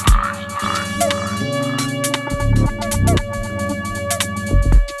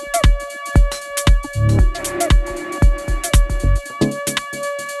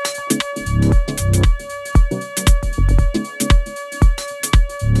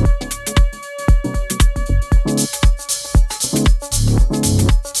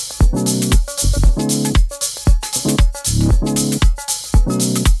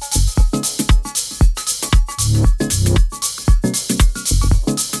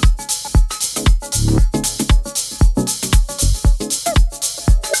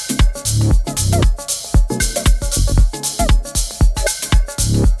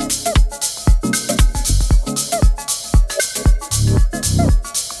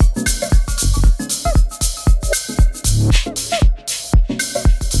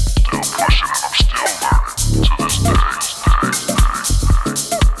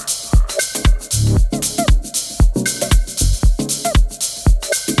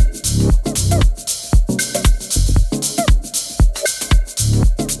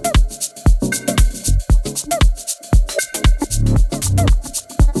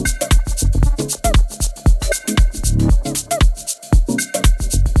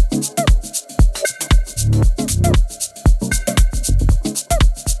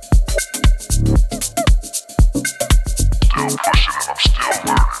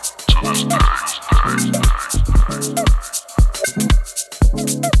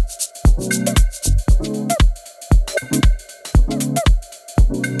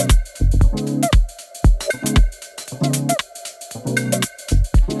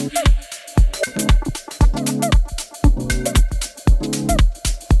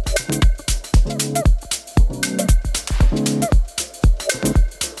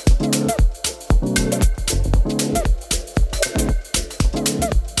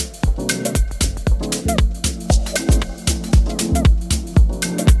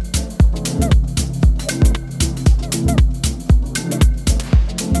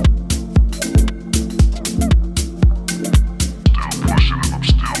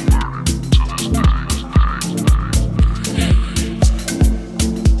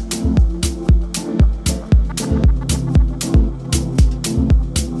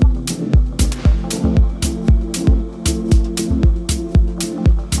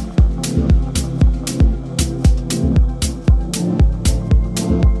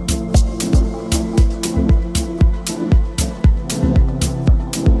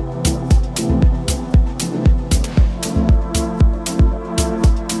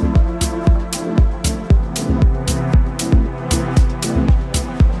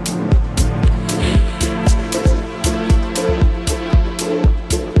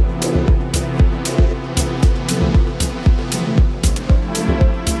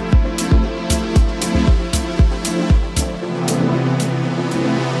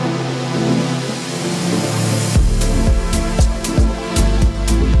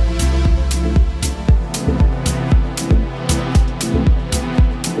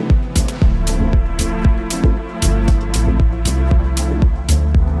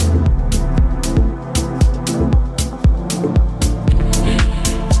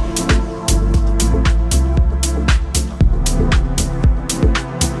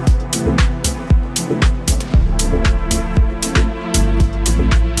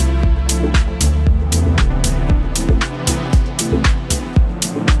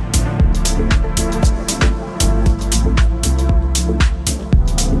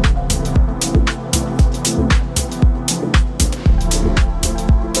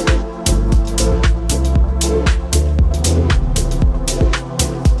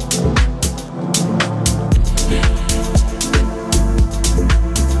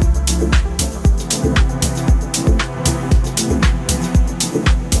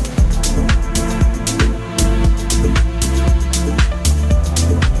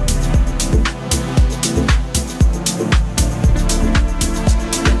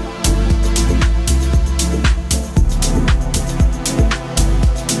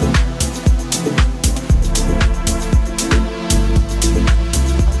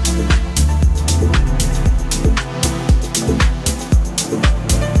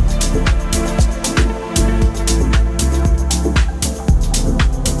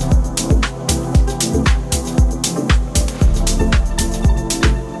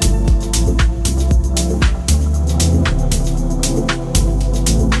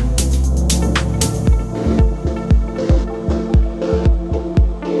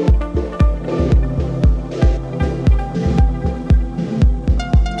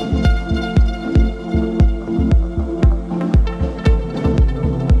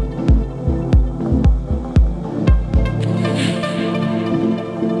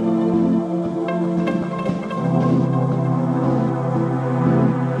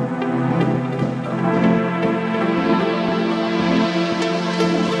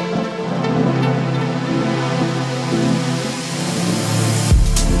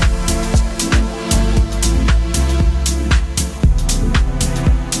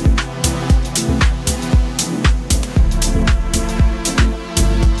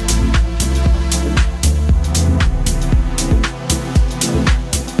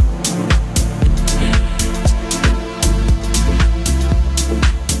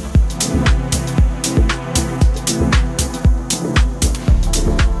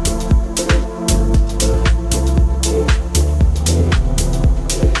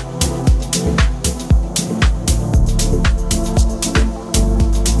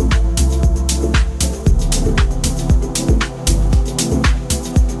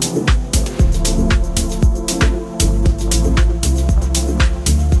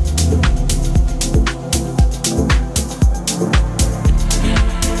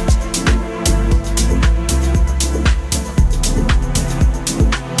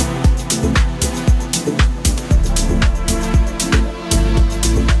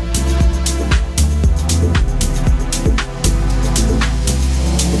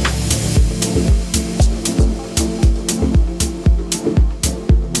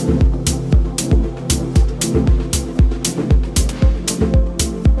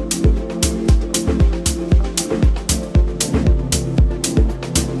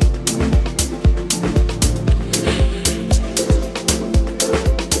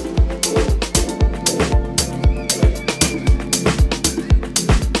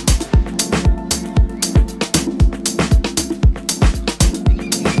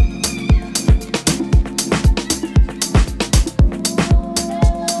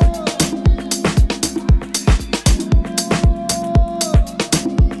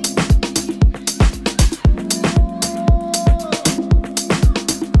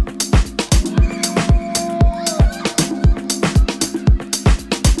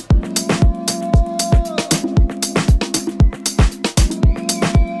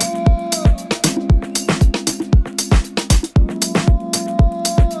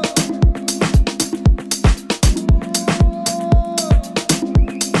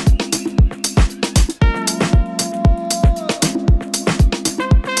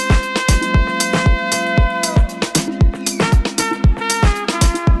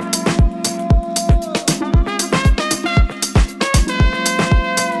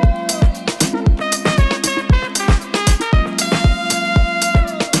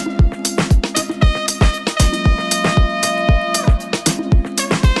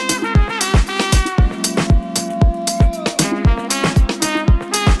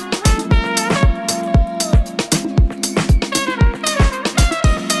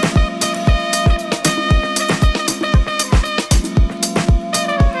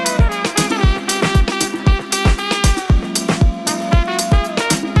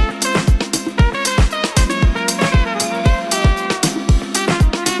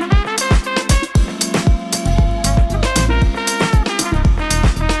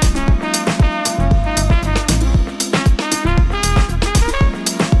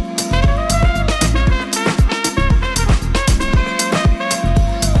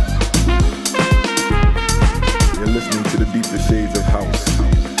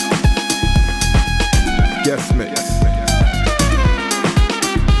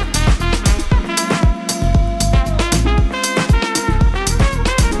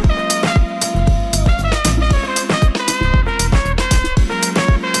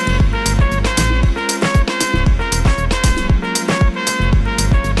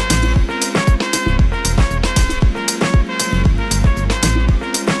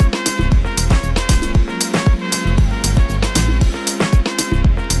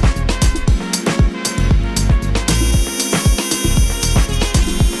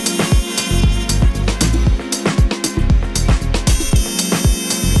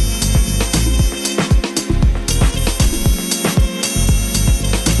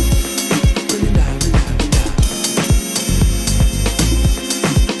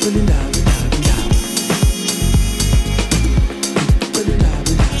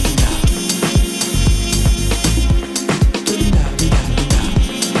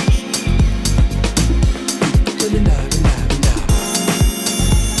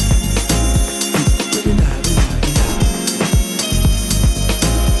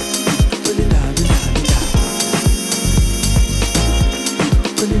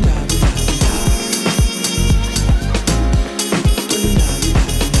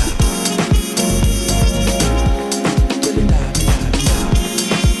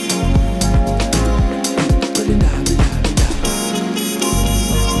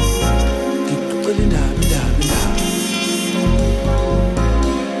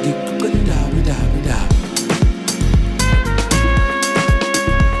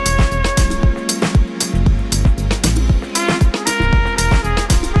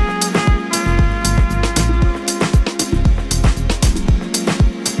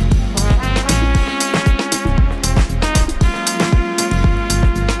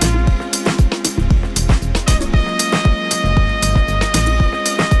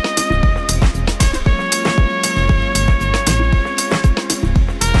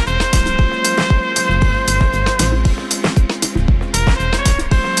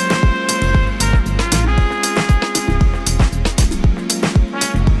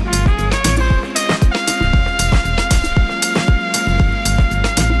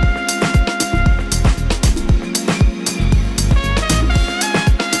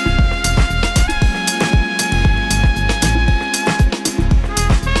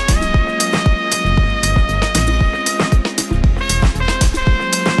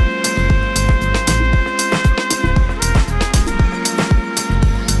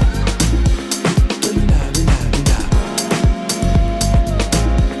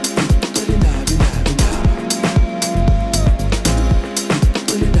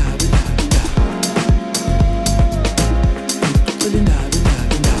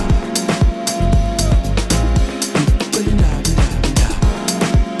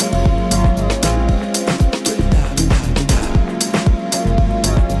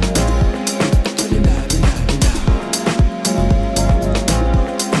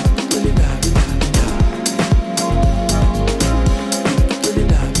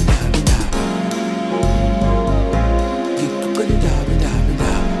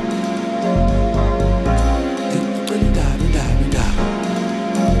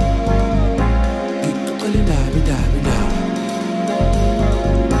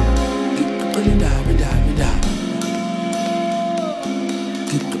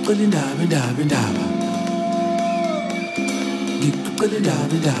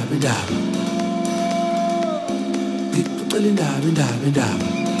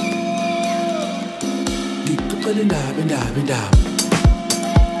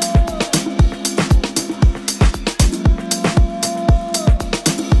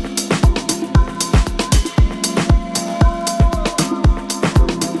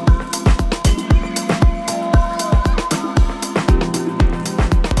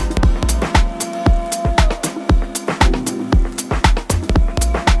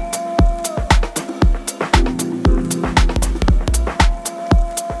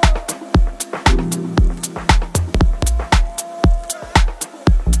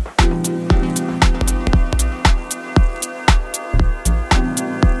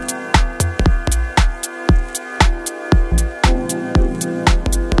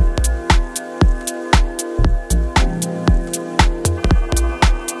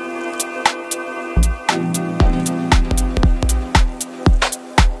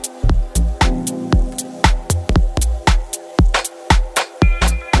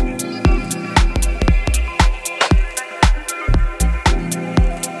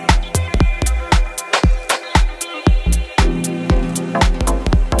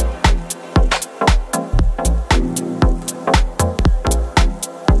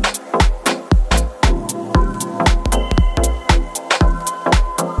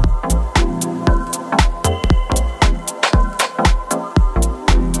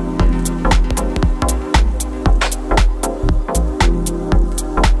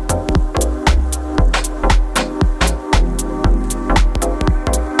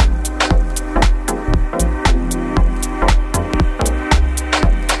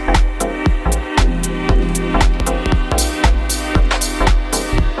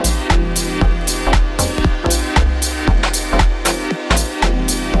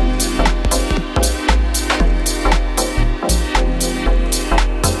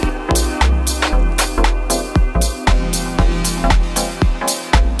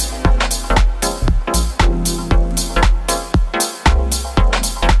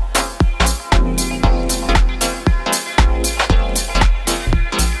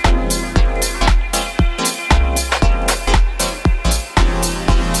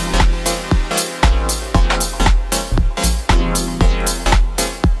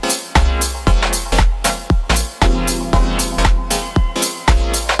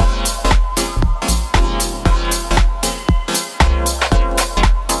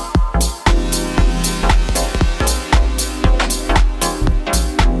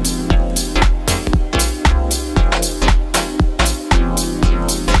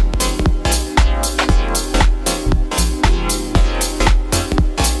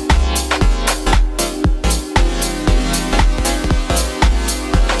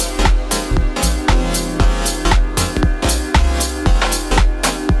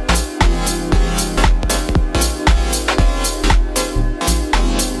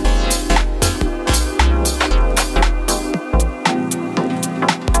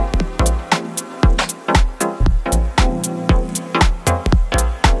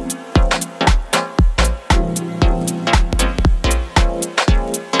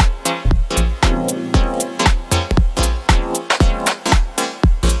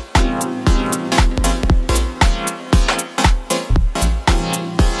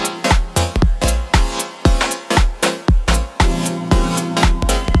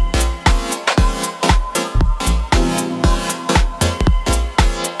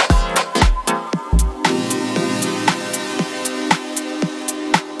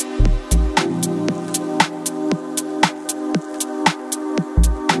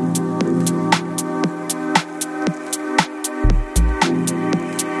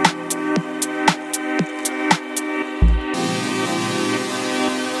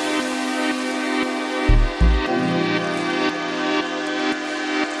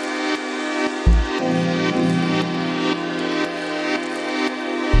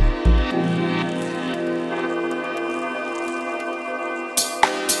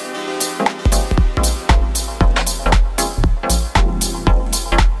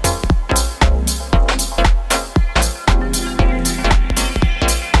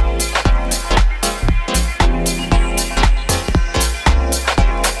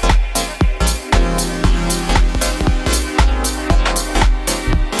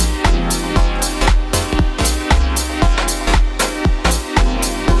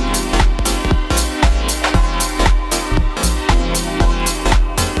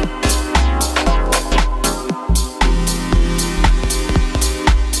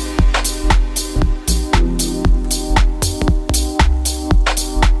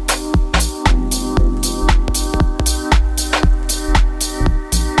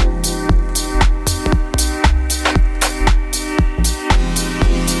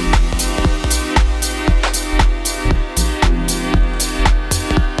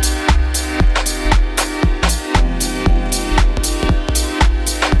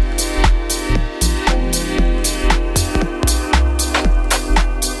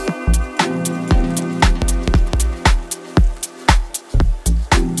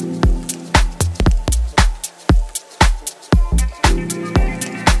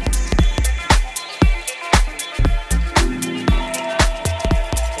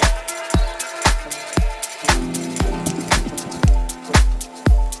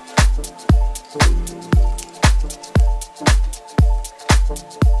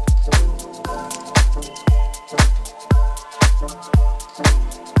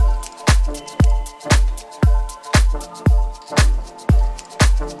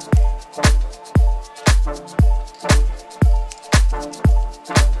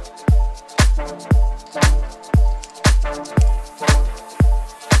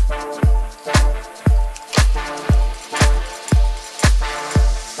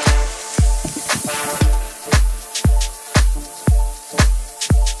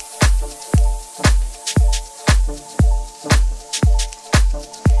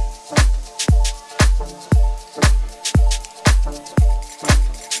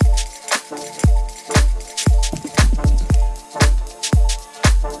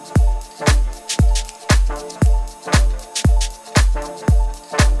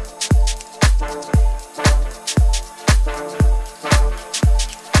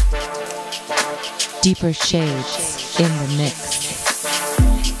 Deeper shades in the mix.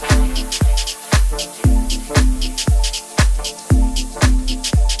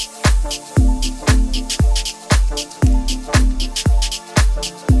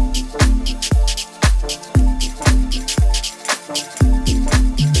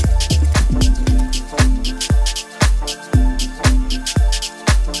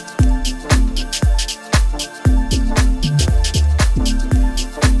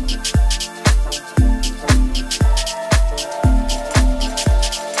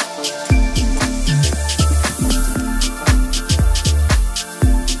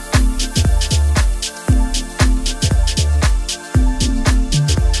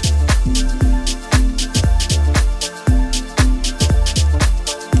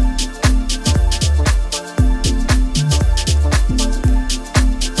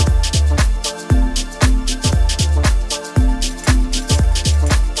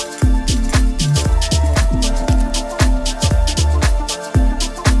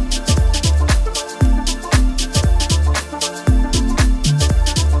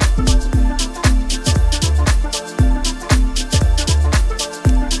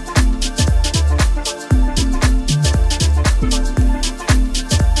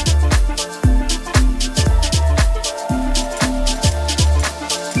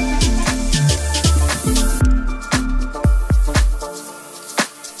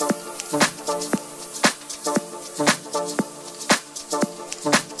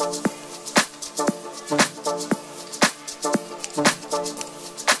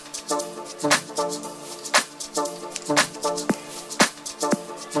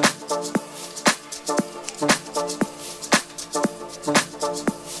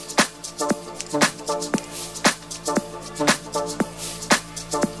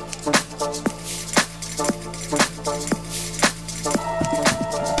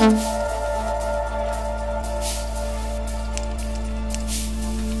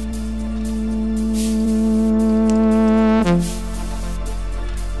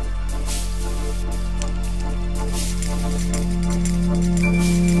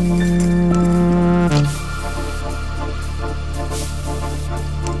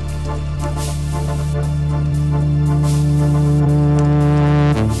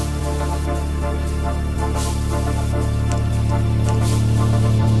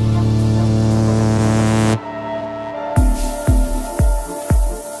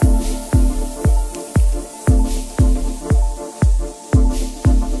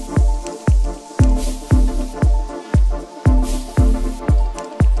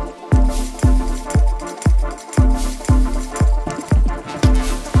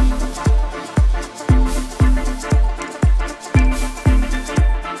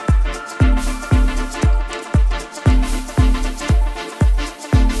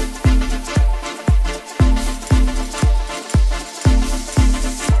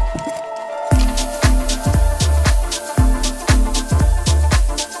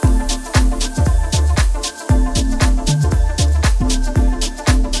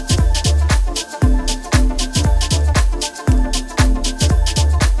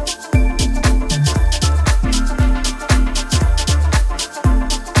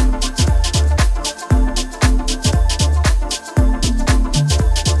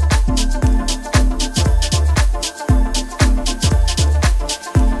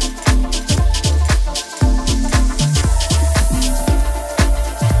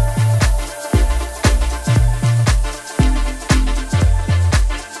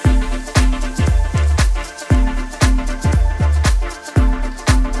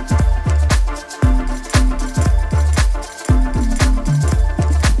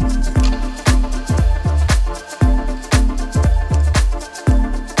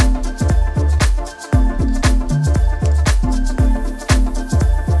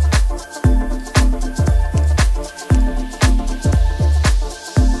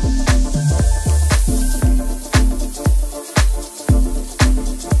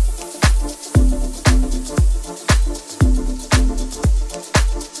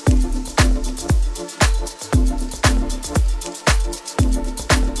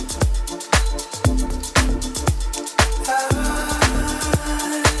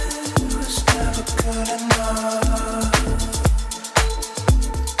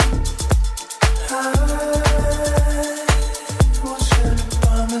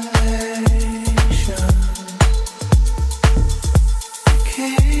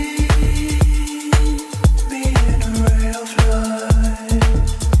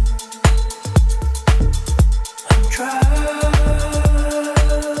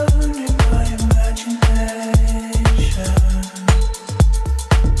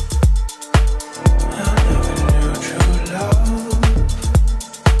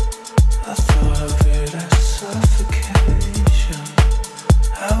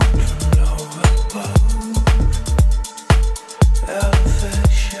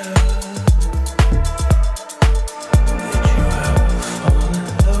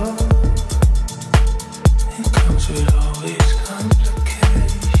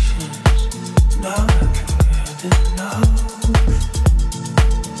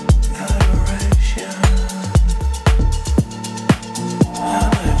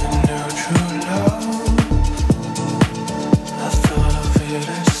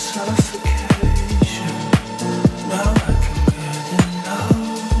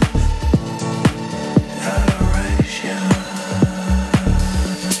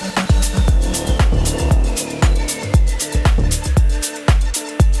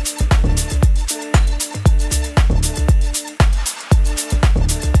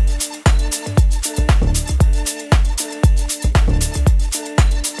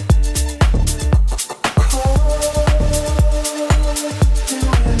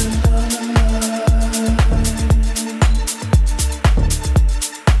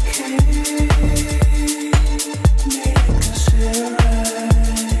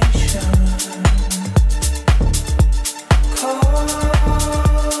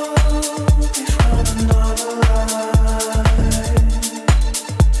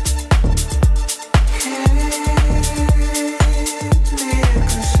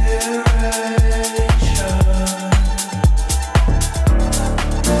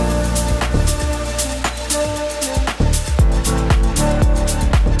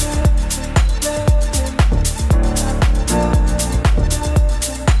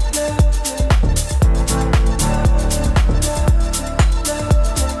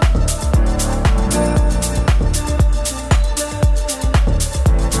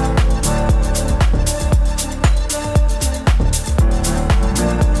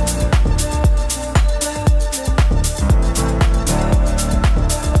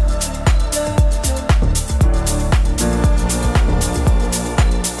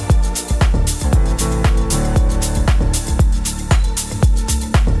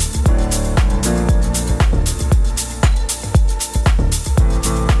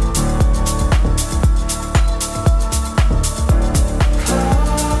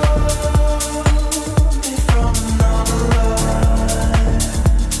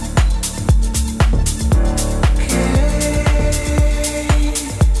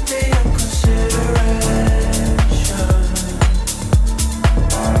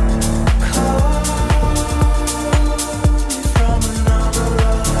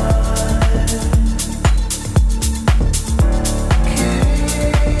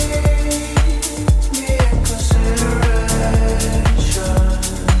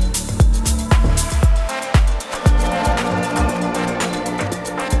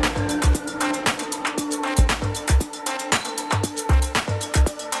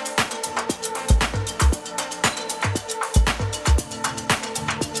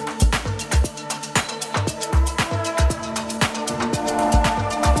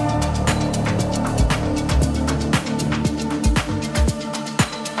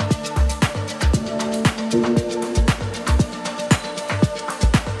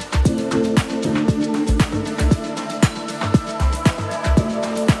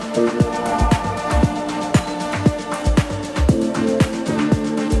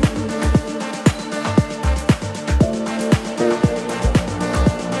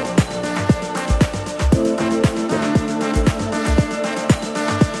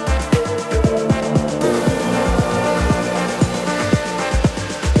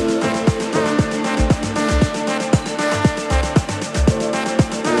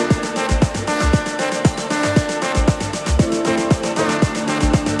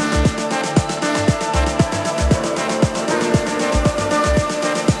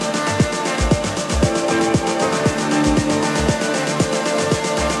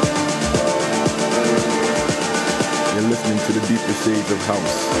 listening to the deeper shades of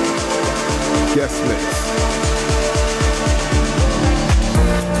house. Guest mix.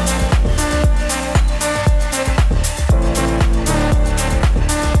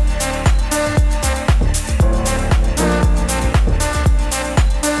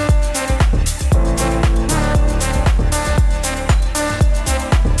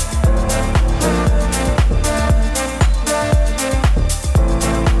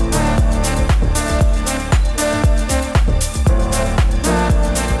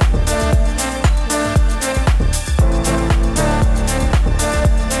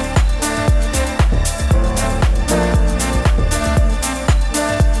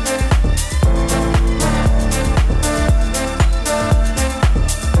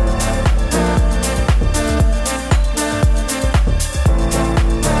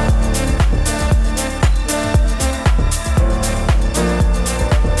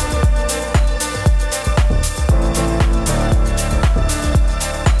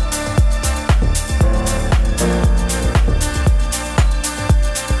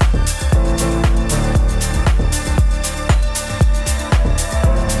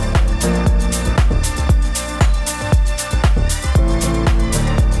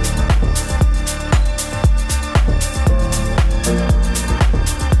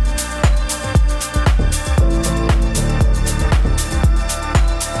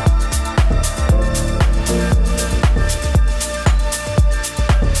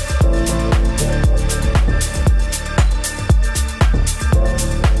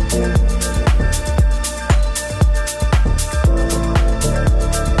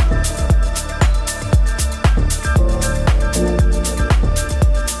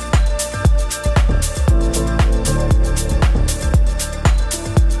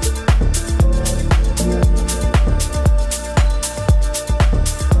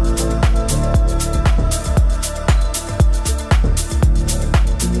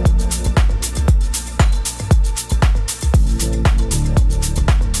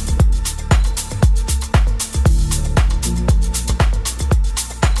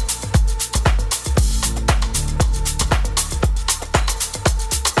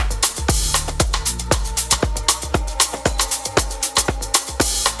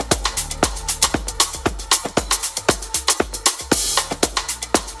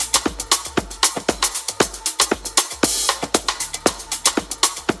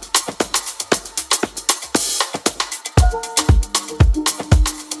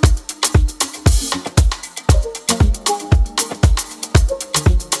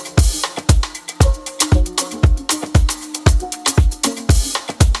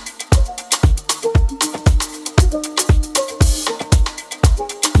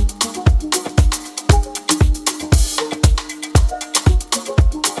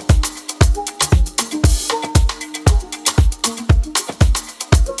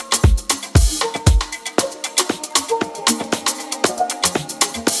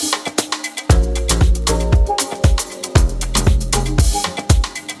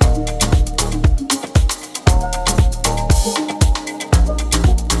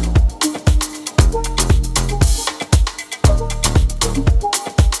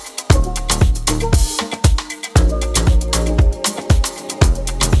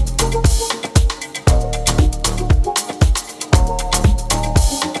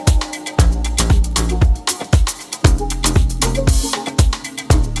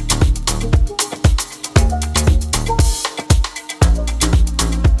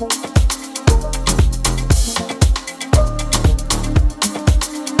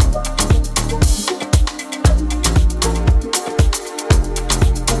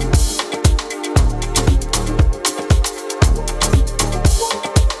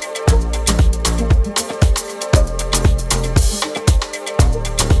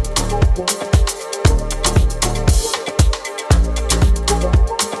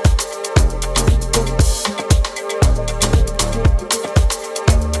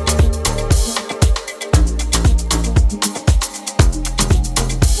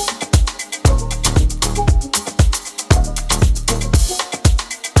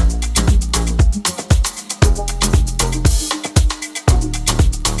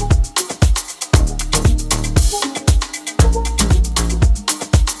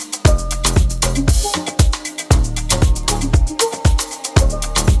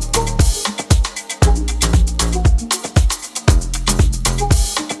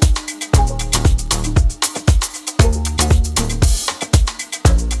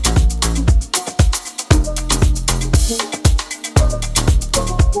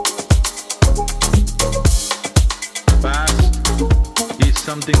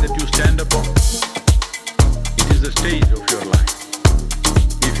 something that you stand upon. It is is the stage of your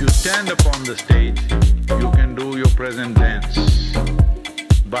life. If you stand upon the stage, you can do your present dance.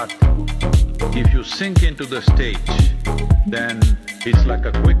 But if you sink into the stage, then it's like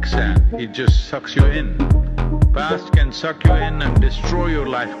a quicksand, it just sucks you in. Past can suck you in and destroy your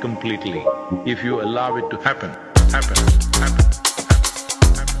life completely if you allow it to happen.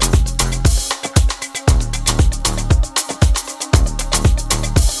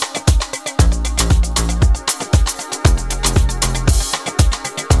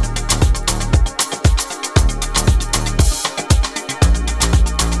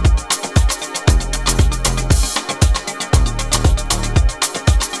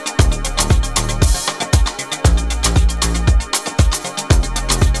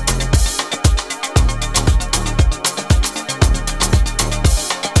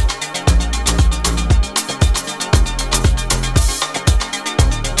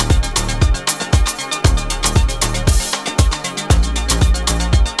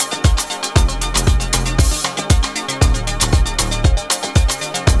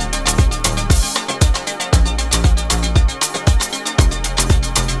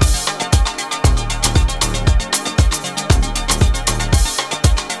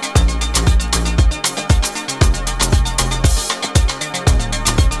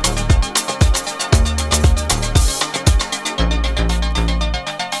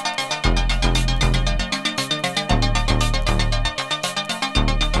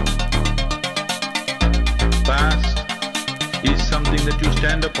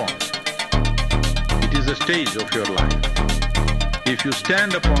 Of your life. If you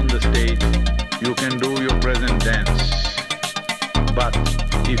stand upon the stage, you can do your present dance. But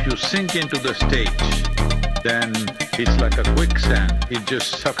if you sink into the stage, then it's like a quicksand, it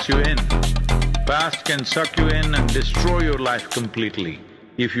just sucks you in. Past can suck you in and destroy your life completely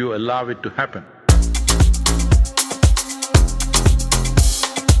if you allow it to happen.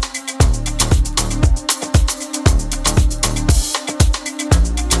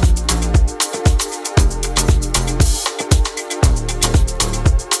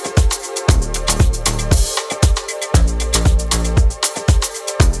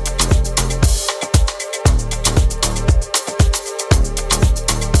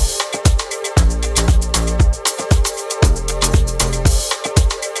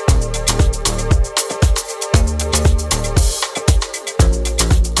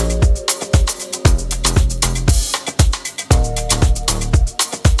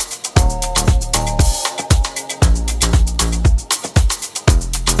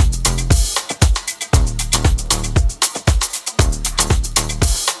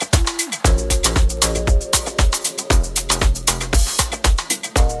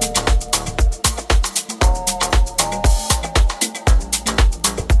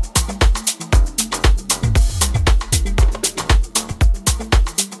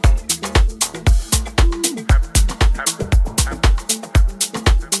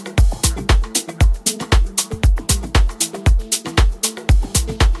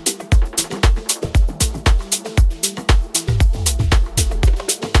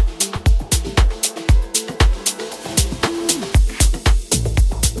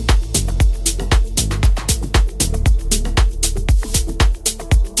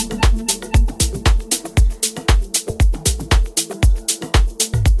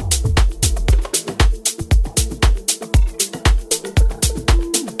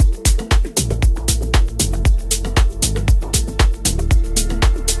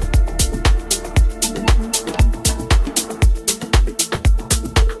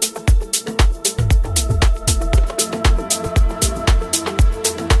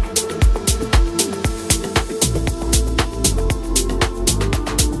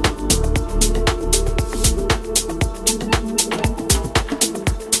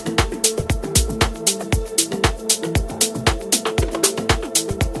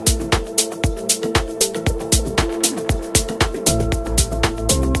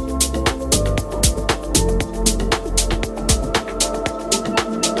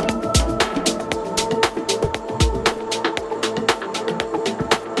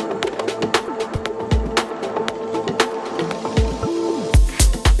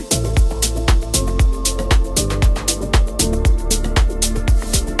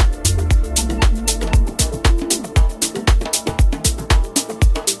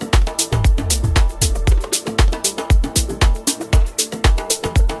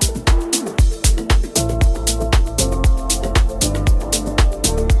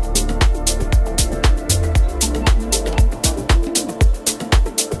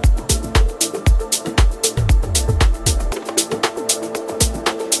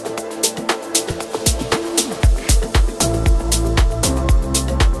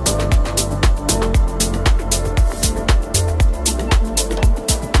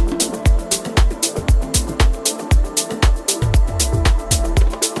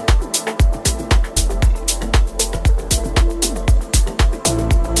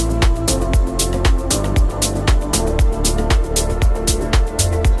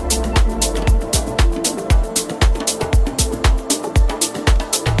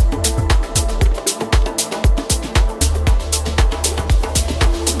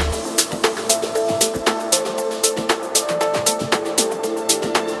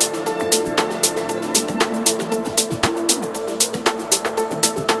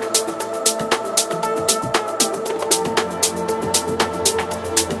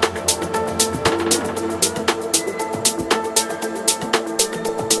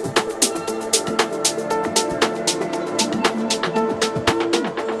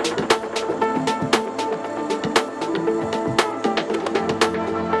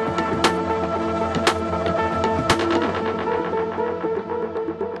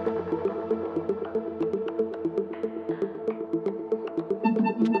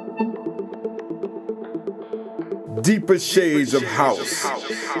 deeper shades of house.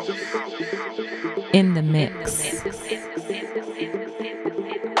 In the mix.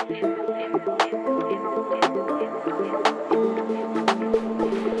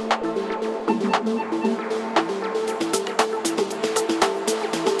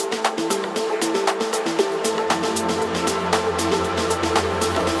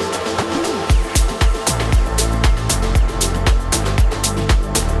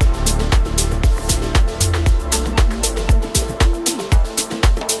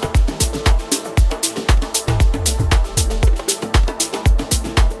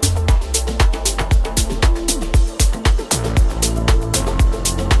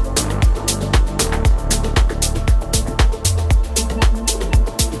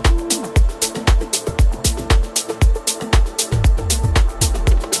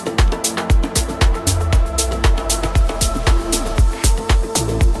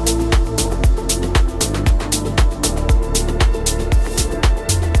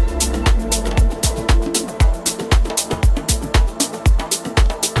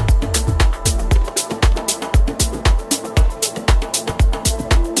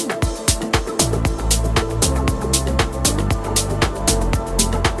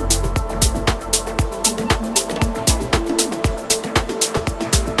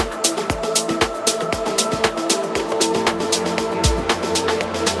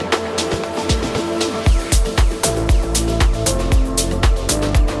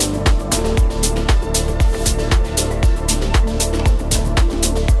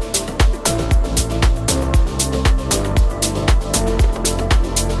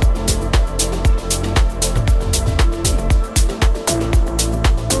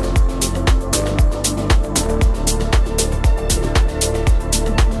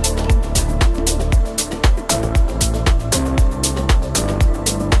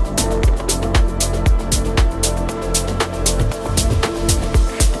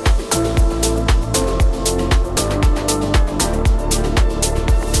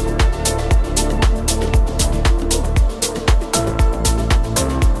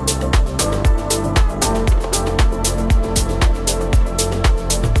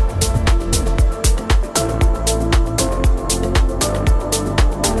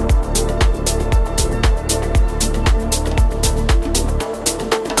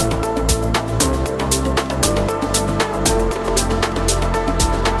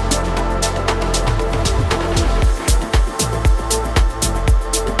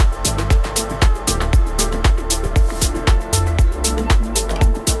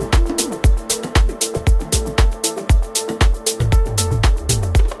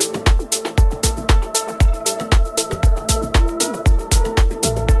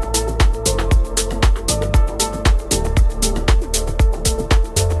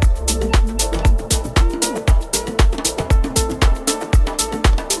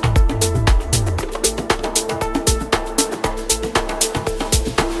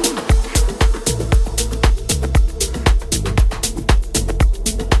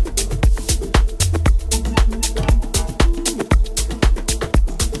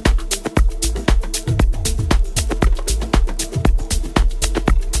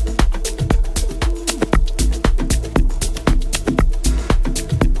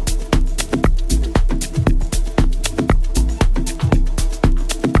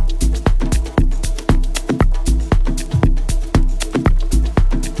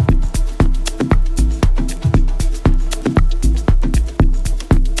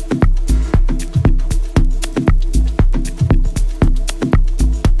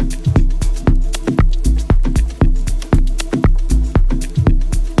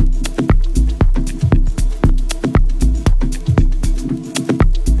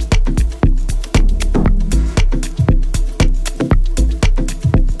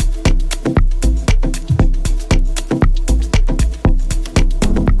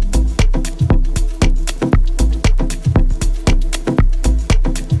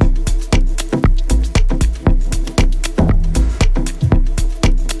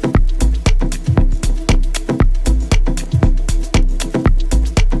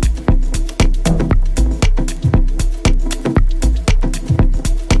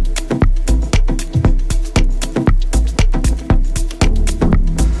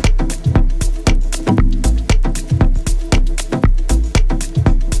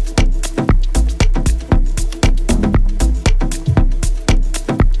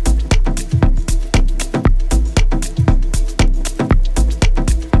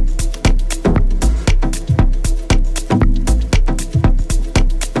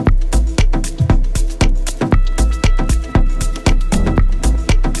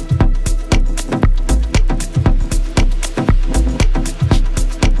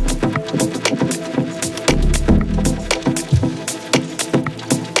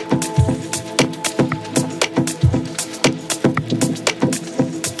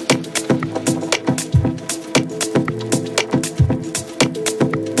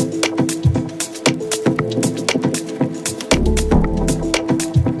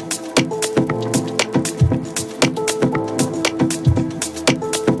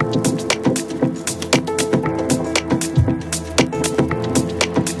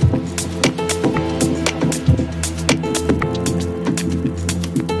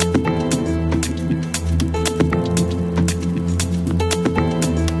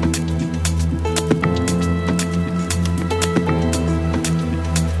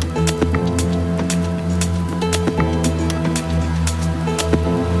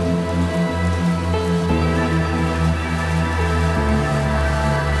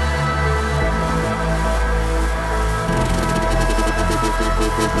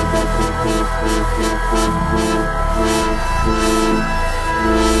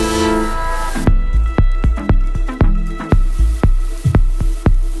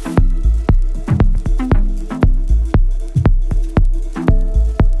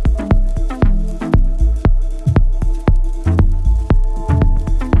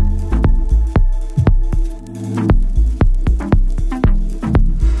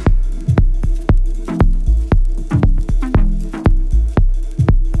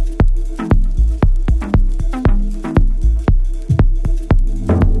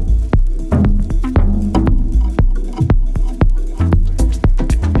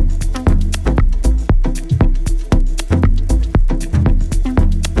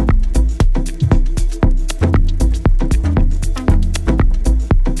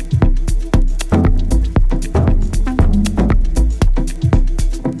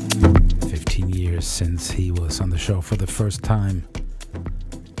 since he was on the show for the first time.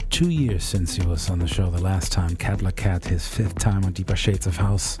 2 years since he was on the show the last time. Cat La Cat, his 5th time on Deeper Shades of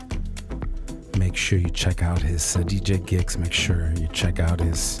House. Make sure you check out his DJ gigs. Make sure you check out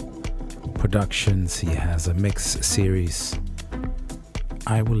his productions. He has a mix series.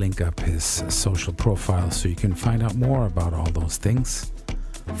 I will link up his social profile so you can find out more about all those things.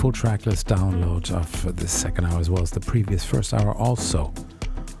 Full tracklist download of the second hour as well as the previous first hour also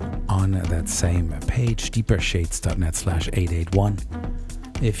on that same page, deepershades.net/881.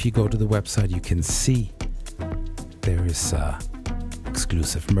 If you go to the website, you can see there is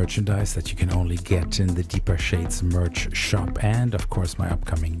exclusive merchandise that you can only get in the Deeper Shades merch shop, and of course my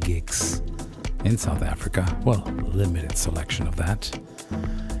upcoming gigs in South Africa. Well, limited selection of that.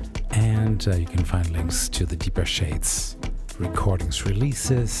 And you can find links to the Deeper Shades recordings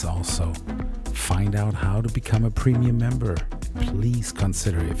releases. Also find out how to become a premium member. Please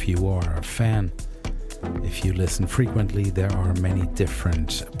consider, if you are a fan, if you listen frequently, there are many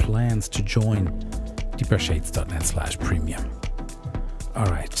different plans to join. deepershades.net/premium.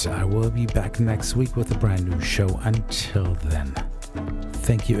 Alright, I will be back next week with a brand new show. Until then,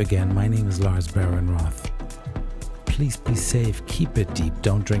 thank you again. My name is Lars Behrenroth. Please be safe, keep it deep,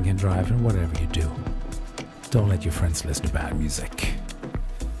 don't drink and drive, and whatever you do, don't let your friends listen to bad music.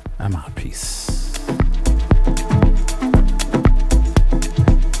 I'm out, peace.